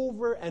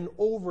over and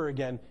over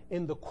again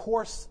in the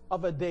course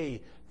of a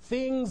day.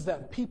 Things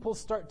that people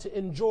start to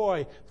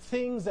enjoy,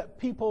 things that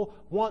people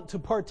want to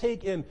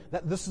partake in,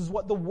 that this is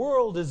what the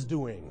world is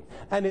doing.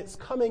 And it's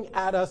coming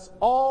at us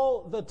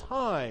all the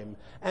time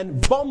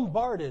and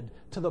bombarded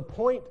to the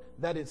point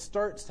that it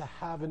starts to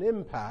have an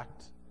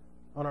impact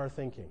on our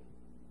thinking.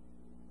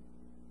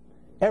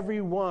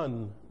 Every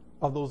one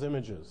of those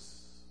images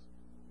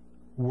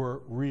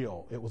were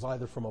real. It was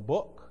either from a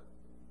book,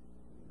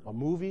 a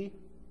movie,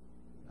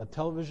 a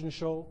television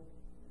show,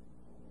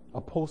 a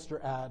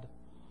poster ad.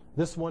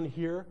 This one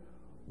here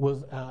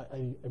was,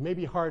 it may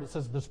be hard. It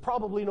says, "There's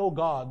probably no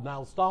God.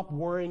 Now stop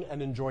worrying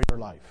and enjoy your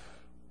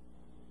life."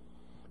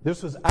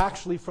 This was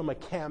actually from a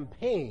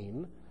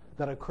campaign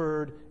that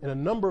occurred in a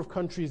number of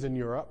countries in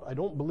Europe. I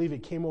don't believe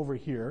it came over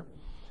here,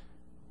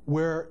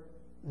 where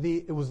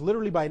it was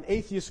literally by an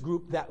atheist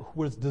group that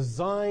was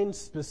designed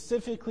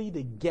specifically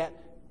to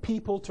get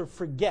people to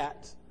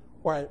forget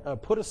or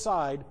put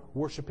aside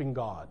worshiping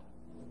God.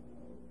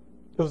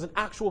 It was an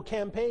actual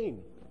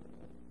campaign.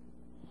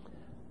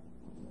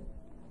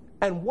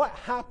 And what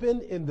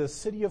happened in the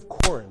city of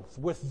Corinth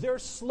with their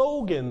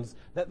slogans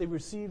that they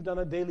received on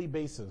a daily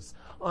basis,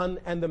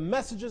 and the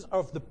messages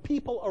of the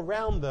people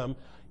around them,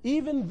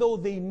 even though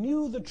they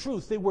knew the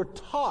truth, they were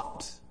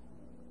taught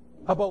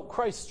about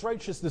Christ's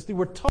righteousness. They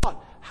were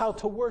taught how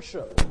to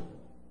worship.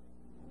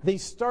 They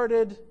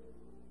started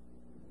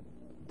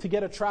to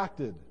get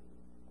attracted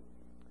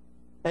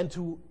and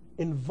to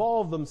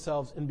involve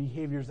themselves in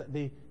behaviors that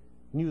they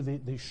knew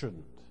they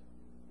shouldn't.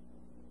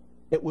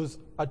 It was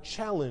a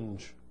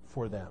challenge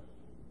for them.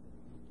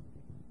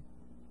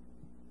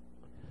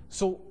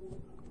 So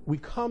we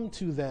come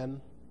to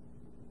then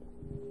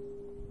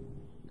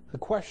the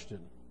question.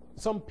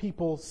 Some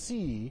people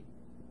see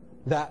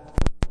that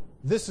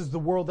this is the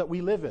world that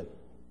we live in.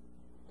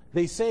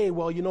 They say,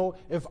 well,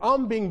 if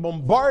I'm being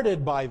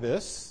bombarded by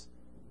this,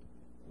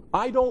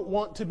 I don't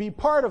want to be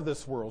part of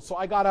this world. So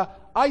I got to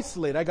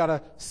isolate. I got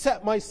to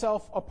set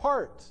myself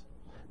apart.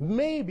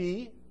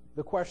 Maybe,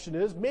 the question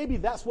is, maybe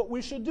that's what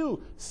we should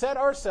do. Set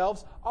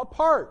ourselves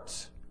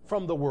apart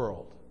from the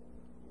world.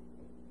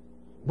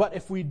 But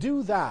if we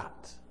do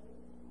that,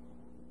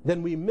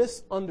 then we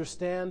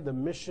misunderstand the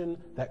mission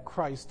that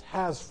Christ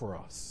has for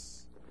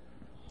us.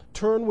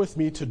 Turn with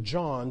me to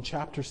John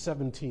chapter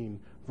 17,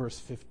 verse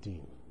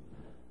 15.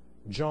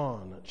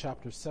 John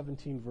chapter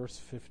 17, verse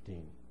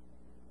 15.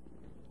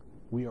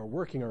 We are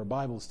working our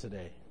Bibles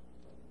today.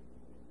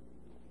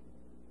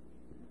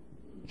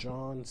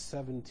 John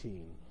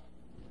 17,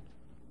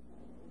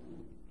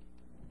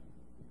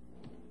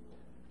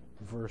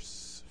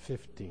 verse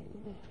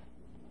 15.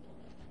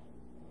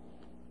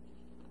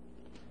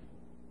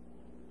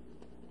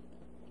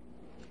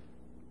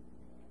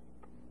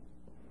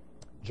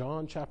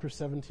 John chapter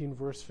 17,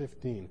 verse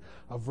 15.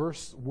 A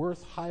verse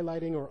worth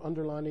highlighting or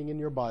underlining in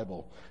your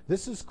Bible.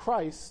 This is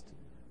Christ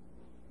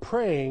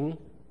praying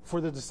for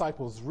the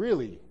disciples.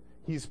 Really,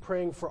 he's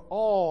praying for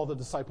all the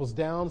disciples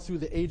down through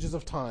the ages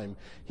of time.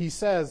 He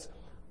says,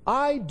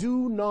 "I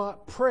do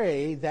not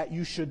pray that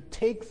you should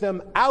take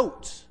them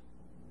out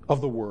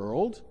of the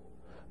world,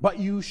 but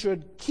you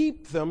should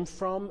keep them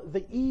from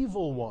the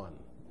evil one."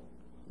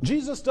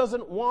 Jesus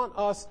doesn't want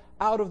us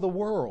out of the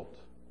world,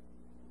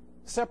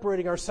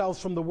 separating ourselves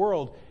from the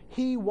world.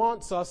 He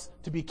wants us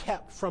to be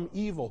kept from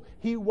evil.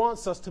 He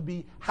wants us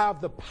to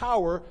have the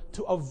power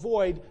to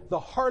avoid the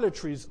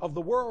harlotries of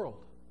the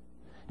world.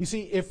 You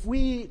see, if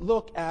we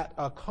look at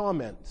a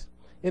comment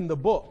in the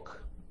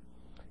book,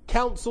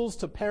 Counsels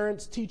to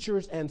Parents,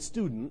 Teachers, and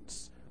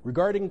Students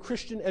Regarding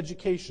Christian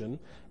Education,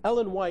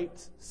 Ellen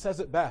White says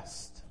it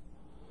best.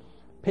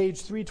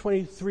 Page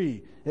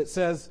 323, it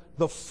says,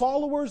 "The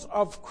followers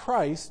of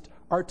Christ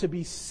are to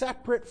be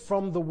separate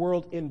from the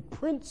world in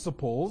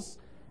principles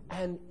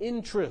and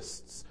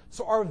interests."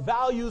 So our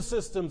value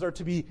systems are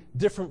to be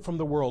different from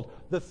the world.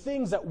 The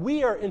things that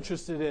we are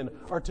interested in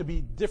are to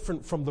be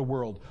different from the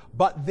world.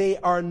 But they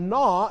are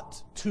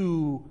not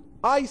to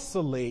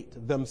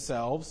isolate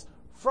themselves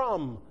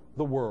from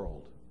the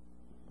world.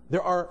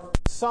 There are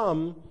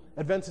some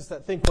Adventists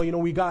that think, well,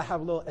 we got to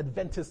have a little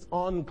Adventist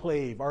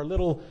enclave, our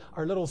little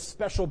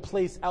special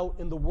place out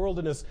in the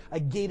wilderness, a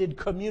gated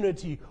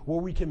community where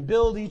we can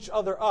build each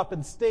other up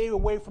and stay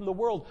away from the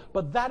world.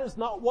 But that is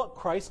not what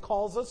Christ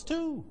calls us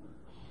to.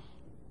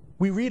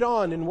 We read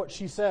on in what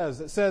she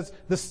says. It says,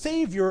 "The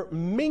Savior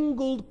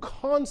mingled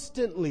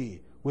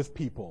constantly with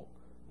people,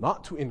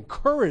 not to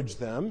encourage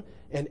them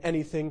in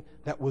anything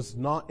that was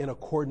not in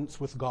accordance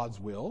with God's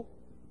will,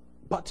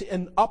 but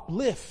to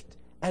uplift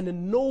and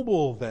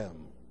ennoble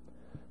them."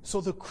 So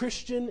the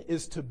Christian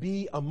is to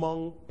be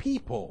among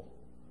people,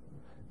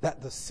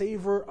 that the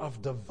savor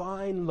of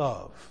divine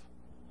love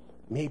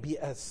may be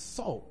as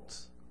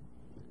salt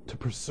to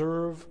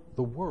preserve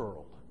the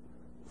world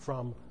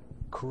from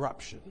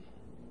corruption.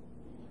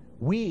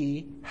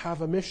 we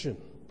have a mission.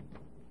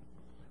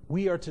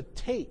 We are to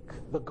take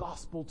the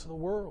gospel to the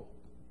world.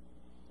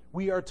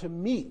 We are to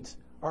meet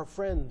our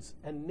friends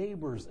and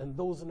neighbors and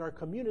those in our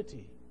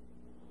community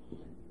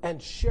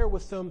and share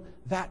with them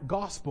that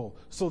gospel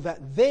so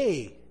that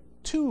they,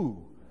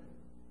 too,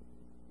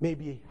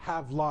 maybe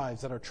have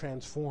lives that are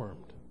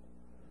transformed.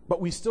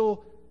 But we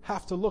still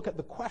have to look at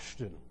the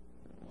question,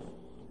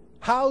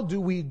 how do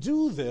we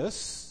do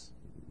this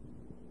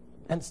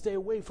and stay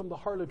away from the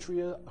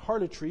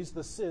harlotries,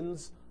 the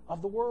sins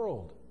of the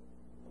world?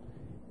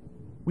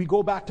 We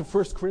go back to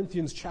 1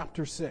 Corinthians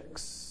chapter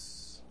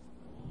 6,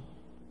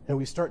 and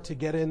we start to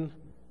get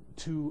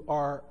into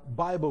our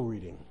Bible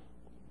reading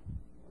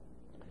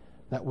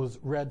that was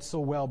read so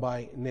well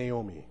by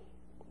Naomi.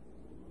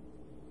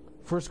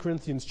 1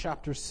 Corinthians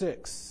chapter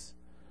 6,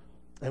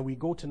 and we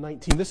go to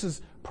 19. This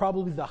is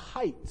probably the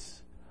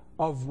height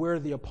of where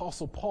the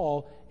Apostle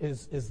Paul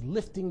is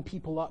lifting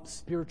people up,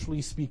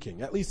 spiritually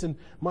speaking, at least in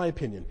my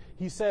opinion.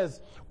 He says,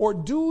 "Or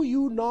do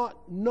you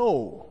not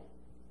know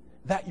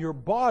that your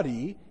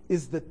body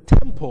is the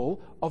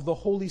temple of the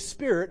Holy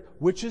Spirit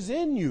which is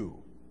in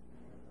you,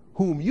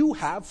 whom you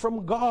have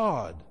from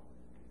God,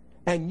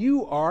 and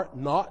you are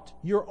not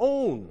your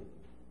own?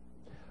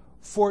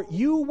 For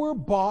you were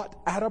bought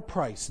at a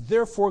price.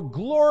 Therefore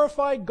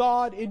glorify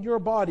God in your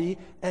body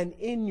and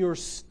in your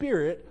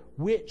spirit,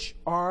 which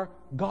are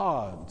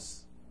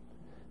God's."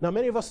 Now,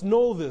 many of us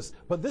know this,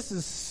 but this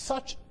is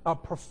such a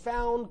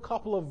profound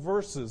couple of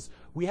verses.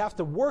 We have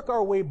to work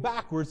our way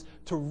backwards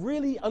to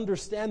really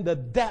understand the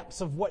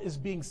depths of what is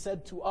being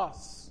said to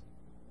us.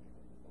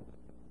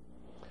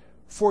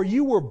 For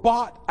you were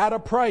bought at a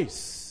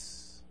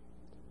price.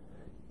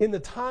 In the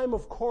time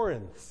of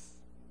Corinth,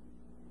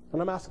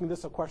 and I'm asking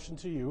this a question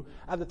to you,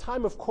 at the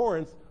time of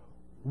Corinth,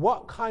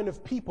 what kind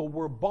of people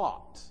were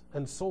bought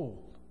and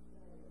sold?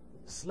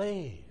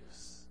 Slaves.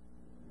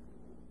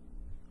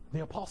 The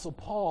Apostle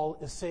Paul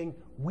is saying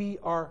we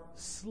are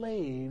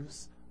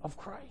slaves of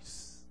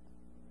Christ.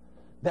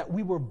 That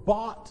we were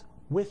bought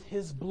with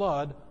his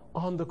blood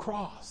on the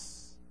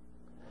cross.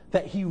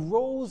 That he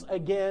rose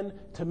again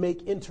to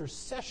make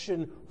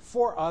intercession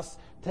for us,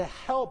 to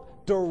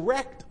help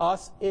direct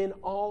us in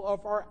all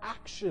of our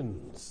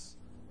actions.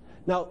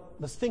 Now,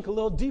 let's think a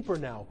little deeper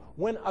now.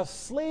 When a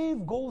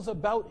slave goes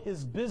about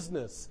his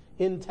business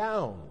in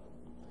town,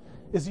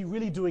 is he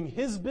really doing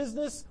his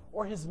business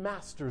or his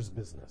master's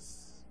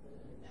business?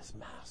 His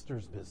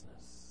master's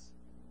business.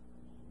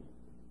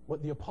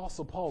 What the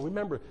Apostle Paul,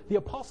 remember, the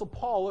Apostle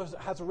Paul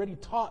has already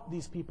taught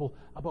these people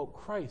about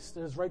Christ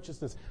and his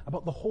righteousness,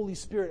 about the Holy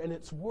Spirit and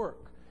its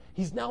work.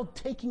 He's now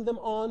taking them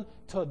on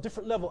to a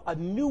different level, a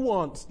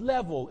nuanced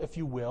level, if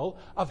you will,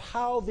 of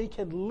how they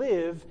can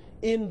live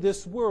in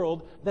this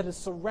world that is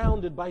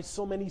surrounded by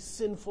so many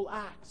sinful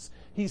acts.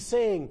 He's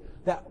saying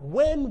that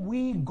when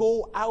we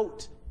go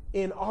out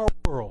in our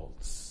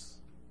worlds,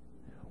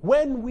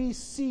 when we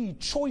see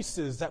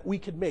choices that we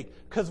could make,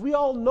 because we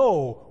all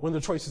know when the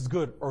choice is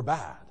good or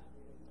bad.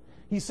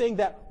 He's saying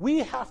that we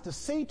have to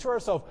say to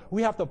ourselves,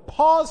 we have to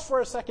pause for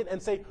a second and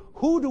say,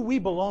 who do we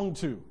belong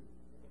to?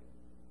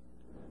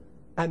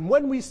 And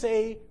when we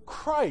say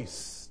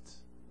Christ,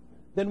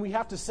 then we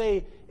have to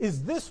say,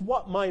 is this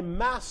what my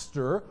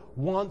master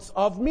wants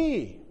of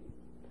me?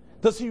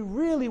 Does he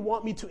really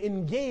want me to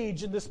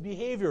engage in this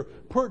behavior,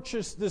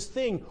 purchase this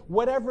thing,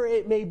 whatever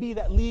it may be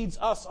that leads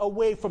us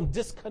away from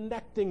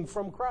disconnecting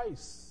from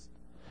Christ?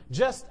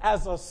 Just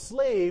as a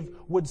slave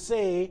would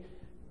say,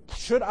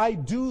 should I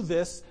do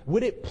this?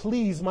 Would it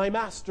please my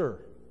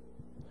master?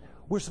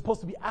 We're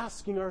supposed to be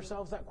asking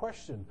ourselves that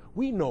question.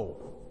 We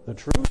know the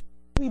truth.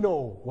 We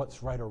know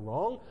what's right or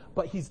wrong,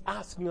 but he's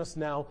asking us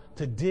now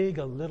to dig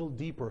a little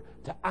deeper,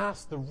 to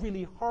ask the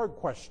really hard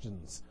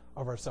questions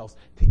of ourselves,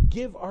 to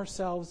give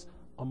ourselves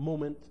a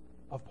moment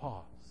of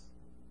pause.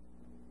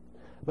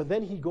 But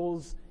then he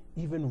goes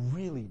even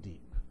really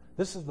deep.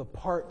 This is the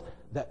part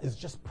that is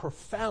just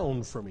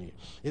profound for me.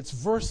 It's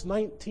verse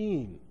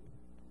 19.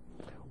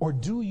 Or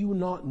do you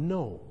not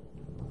know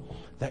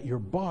that your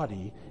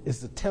body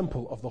is the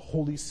temple of the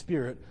Holy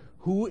Spirit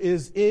who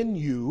is in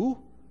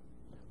you,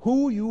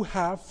 who you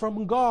have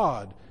from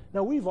God?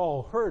 Now, we've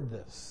all heard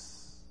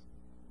this,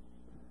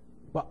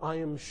 but I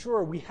am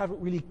sure we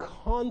haven't really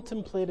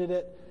contemplated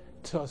it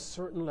to a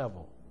certain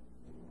level.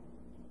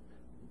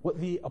 What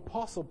the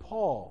Apostle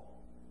Paul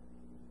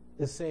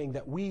is saying,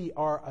 that we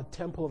are a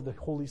temple of the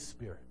Holy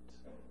Spirit.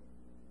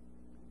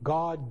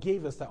 God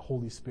gave us that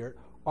Holy Spirit.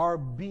 Our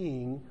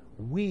being,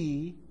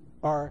 we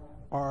are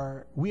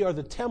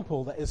the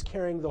temple that is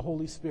carrying the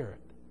Holy Spirit.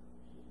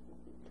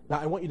 Now,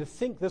 I want you to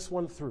think this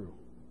one through.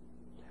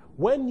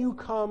 When you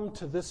come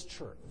to this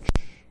church,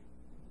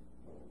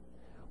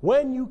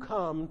 when you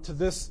come to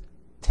this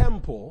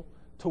temple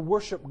to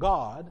worship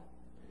God,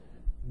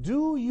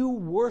 do you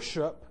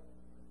worship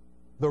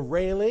the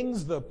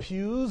railings, the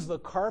pews, the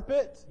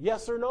carpet?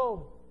 Yes or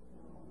no?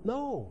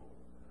 No.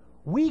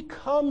 We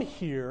come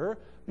here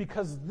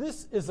because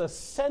this is a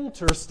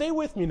center, stay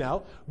with me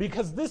now,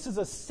 because this is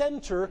a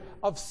center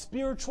of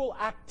spiritual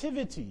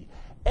activity.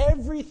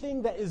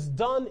 Everything that is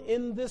done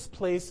in this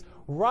place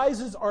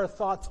rises our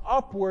thoughts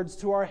upwards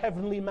to our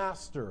Heavenly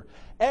Master.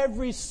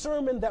 Every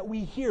sermon that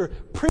we hear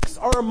pricks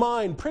our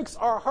mind, pricks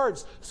our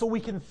hearts, so we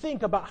can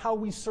think about how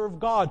we serve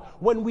God.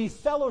 When we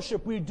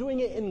fellowship, we're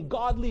doing it in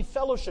godly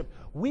fellowship.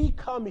 We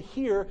come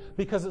here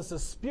because it's a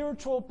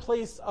spiritual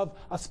place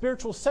a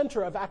spiritual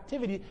center of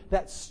activity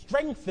that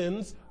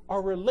strengthens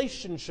our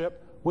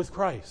relationship with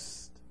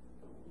Christ.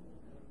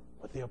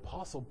 What the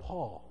Apostle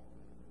Paul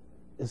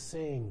is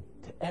saying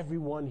to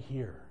everyone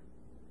here,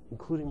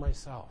 including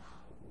myself,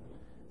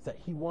 is that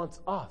he wants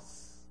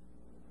us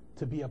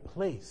to be a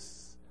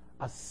place,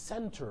 a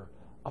center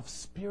of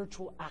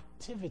spiritual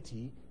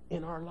activity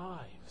in our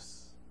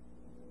lives.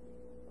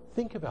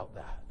 Think about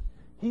that.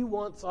 He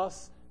wants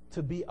us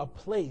to be a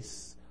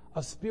place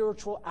of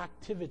spiritual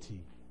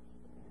activity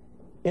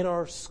in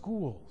our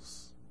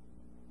schools,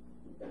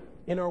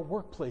 in our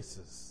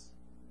workplaces,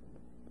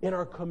 in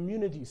our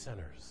community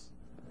centers.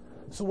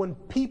 So when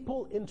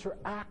people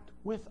interact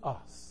with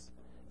us,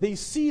 they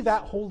see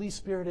that Holy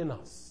Spirit in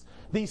us.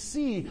 They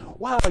see,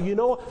 wow,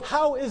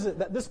 how is it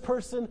that this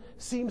person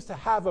seems to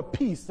have a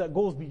peace that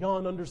goes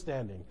beyond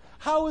understanding?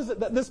 How is it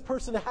that this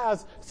person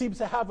seems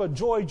to have a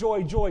joy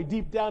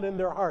deep down in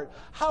their heart?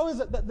 How is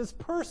it that this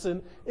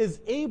person is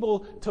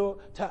able to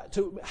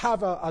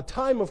have a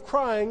time of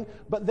crying,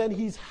 but then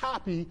he's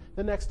happy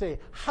the next day?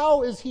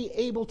 How is he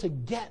able to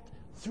get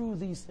through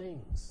these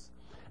things?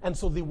 And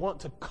so they want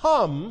to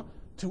come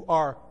to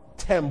our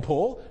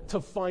temple to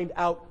find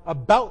out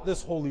about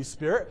this Holy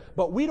Spirit,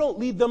 but we don't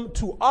lead them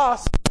to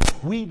us.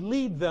 We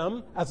lead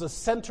them as a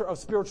center of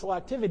spiritual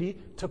activity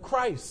to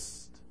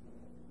Christ.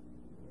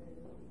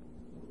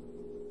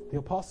 The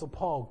Apostle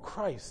Paul,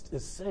 Christ,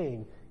 is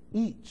saying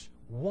each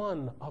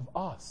one of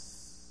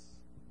us,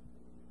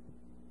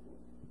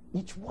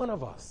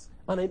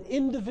 on an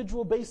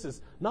individual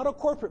basis, not a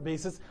corporate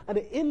basis, on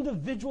an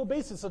individual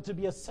basis, are to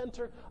be a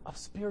center of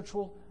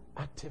spiritual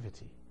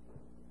activity.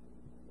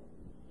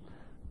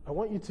 I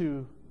want you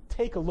to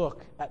take a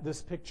look at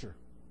this picture.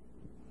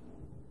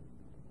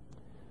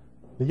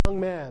 The young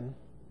man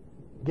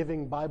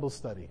giving Bible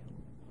study,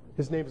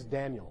 his name is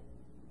Daniel.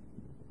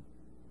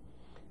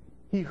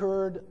 He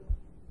heard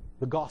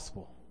the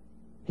gospel.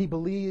 He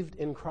believed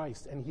in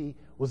Christ and he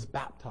was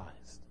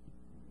baptized.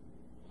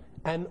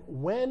 And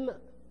when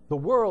the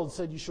world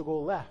said you should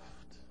go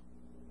left,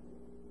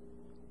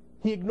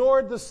 he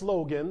ignored the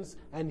slogans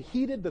and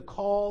heeded the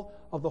call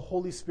of the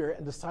Holy Spirit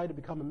and decided to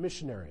become a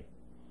missionary.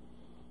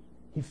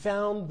 He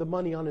found the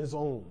money on his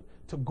own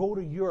to go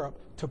to Europe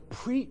to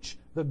preach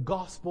the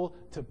gospel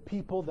to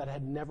people that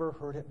had never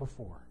heard it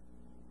before.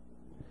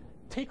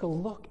 Take a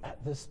look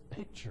at this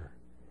picture.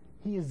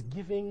 He is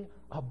giving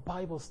a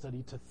Bible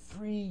study to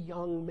 3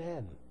 young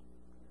men.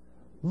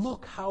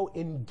 Look how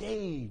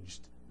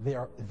engaged they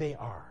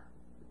are.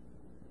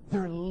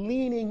 They're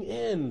leaning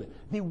in.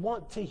 They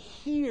want to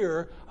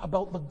hear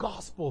about the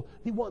gospel.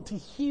 They want to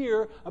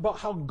hear about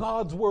how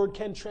God's word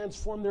can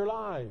transform their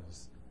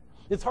lives.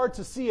 It's hard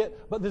to see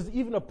it, but there's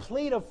even a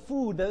plate of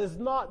food that has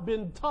not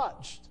been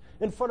touched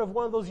in front of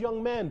one of those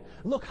young men.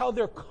 Look how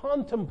they're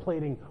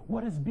contemplating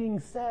what is being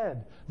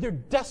said. They're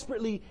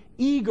desperately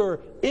eager,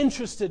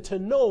 interested to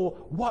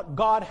know what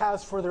God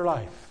has for their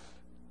life.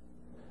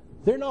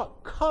 They're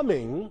not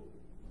coming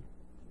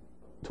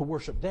to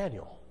worship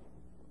Daniel.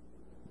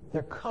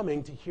 They're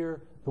coming to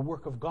hear the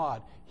work of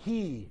God.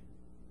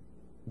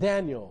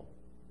 Daniel,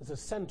 is a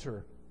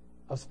center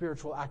of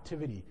spiritual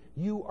activity.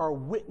 You are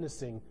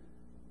witnessing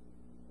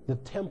the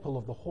temple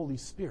of the Holy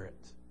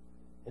Spirit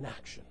in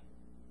action.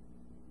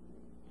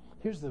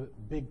 Here's the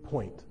big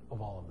point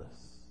of all of this.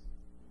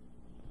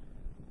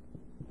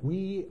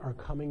 We are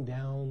coming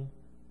down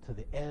to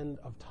the end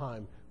of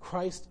time.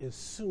 Christ is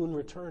soon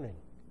returning.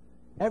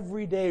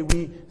 Every day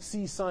we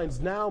see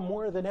signs, now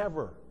more than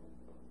ever.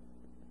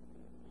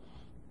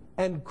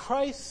 And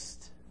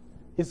Christ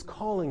is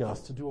calling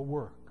us to do a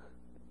work.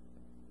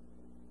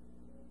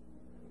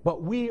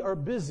 But we are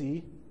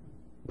busy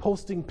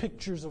posting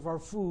pictures of our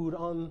food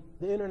on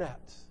the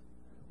internet.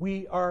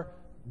 We are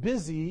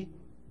busy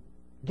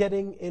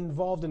getting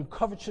involved in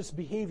covetous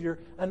behavior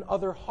and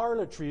other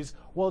harlotries,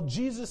 while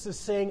Jesus is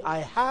saying, I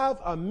have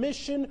a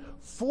mission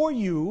for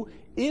you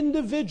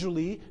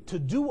individually to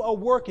do a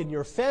work in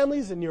your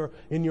families, in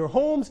your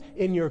homes,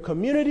 in your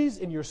communities,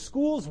 in your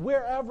schools,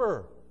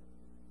 wherever.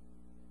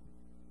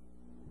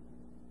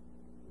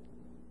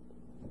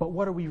 But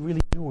what are we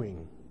really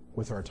doing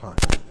with our time?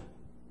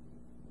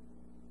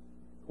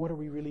 What are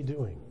we really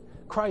doing?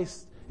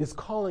 Christ is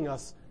calling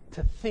us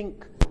to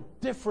think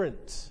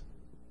different,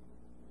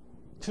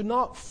 to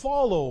not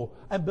follow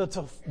but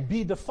to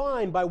be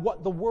defined by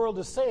what the world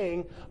is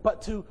saying,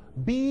 but to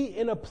be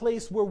in a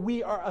place where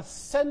we are a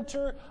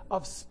center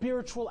of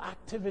spiritual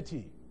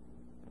activity,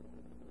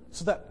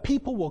 so that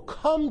people will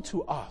come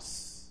to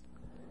us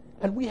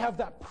and we have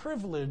that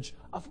privilege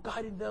of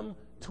guiding them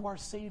to our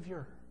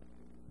Savior,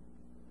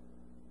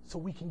 so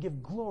we can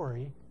give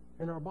glory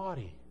in our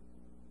body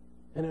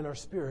and in our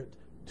spirit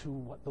to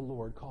what the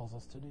Lord calls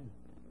us to do.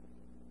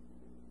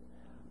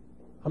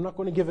 I'm not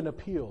going to give an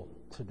appeal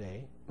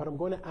today, but I'm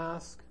going to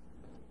ask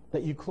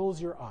that you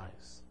close your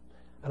eyes.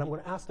 And I'm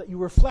going to ask that you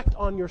reflect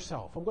on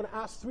yourself. I'm going to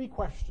ask 3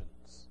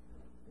 questions.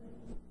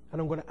 And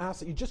I'm going to ask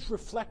that you just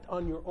reflect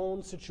on your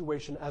own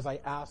situation as I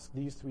ask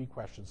these 3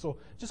 questions. So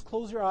just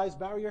close your eyes,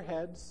 bow your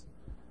heads,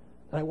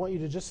 and I want you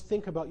to just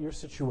think about your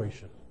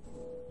situation.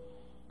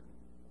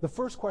 The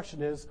first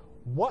question is,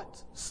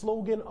 what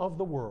slogan of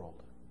the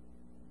world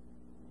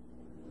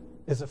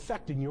is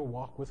affecting your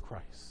walk with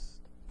Christ?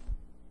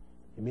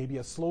 It may be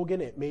a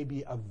slogan, it may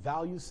be a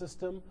value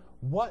system.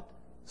 What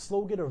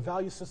slogan or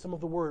value system of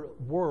the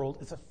world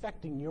is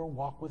affecting your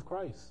walk with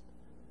Christ?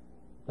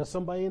 Now,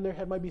 somebody in their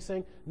head might be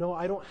saying, no,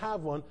 I don't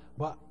have one.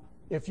 But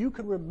if you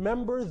can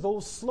remember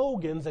those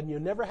slogans and you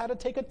never had to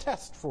take a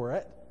test for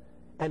it,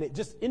 and it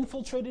just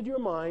infiltrated your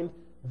mind,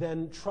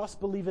 then trust,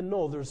 believe, and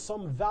know there's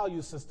some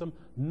value system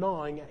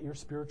gnawing at your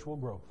spiritual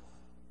growth.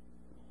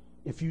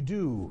 If you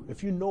do,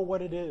 if you know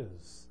what it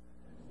is,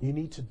 you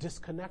need to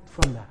disconnect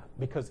from that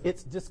because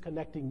it's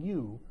disconnecting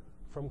you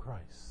from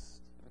Christ.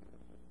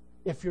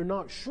 If you're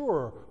not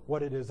sure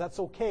what it is, that's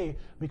okay,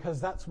 because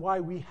that's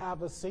why we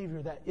have a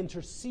Savior that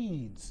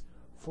intercedes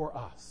for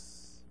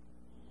us.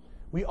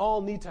 We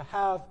all need to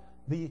have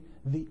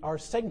our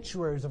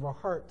sanctuaries of our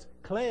heart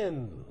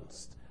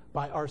cleansed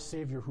by our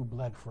Savior who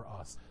bled for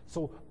us.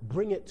 So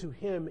bring it to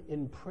Him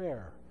in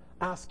prayer.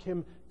 Ask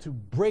Him to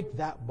break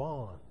that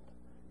bond,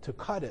 to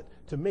cut it,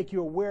 to make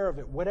you aware of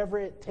it, whatever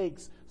it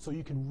takes, so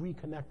you can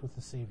reconnect with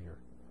the Savior.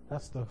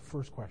 That's the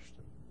first question.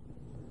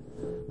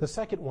 The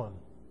second one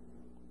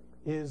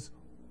is,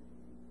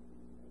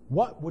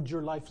 what would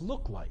your life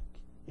look like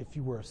if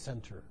you were a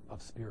center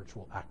of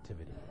spiritual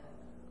activity?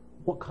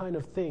 What kind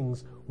of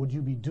things would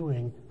you be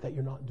doing that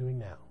you're not doing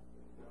now?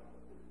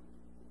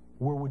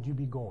 Where would you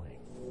be going?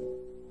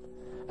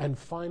 And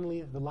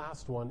finally, the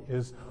last one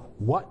is,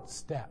 what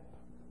step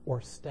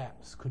or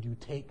steps could you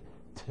take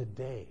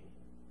today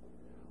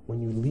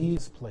when you leave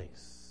this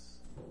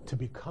place to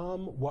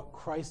become what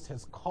Christ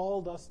has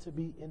called us to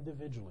be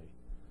individually,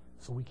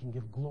 so we can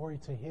give glory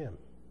to Him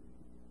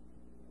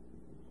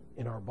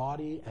in our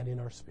body and in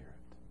our spirit?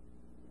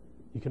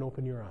 You can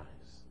open your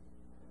eyes.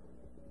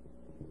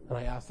 And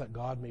I ask that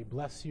God may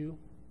bless you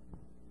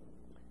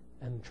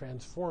and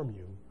transform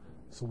you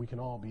so we can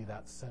all be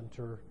that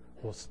centers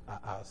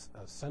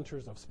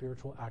of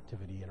spiritual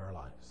activity in our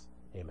lives.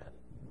 Amen.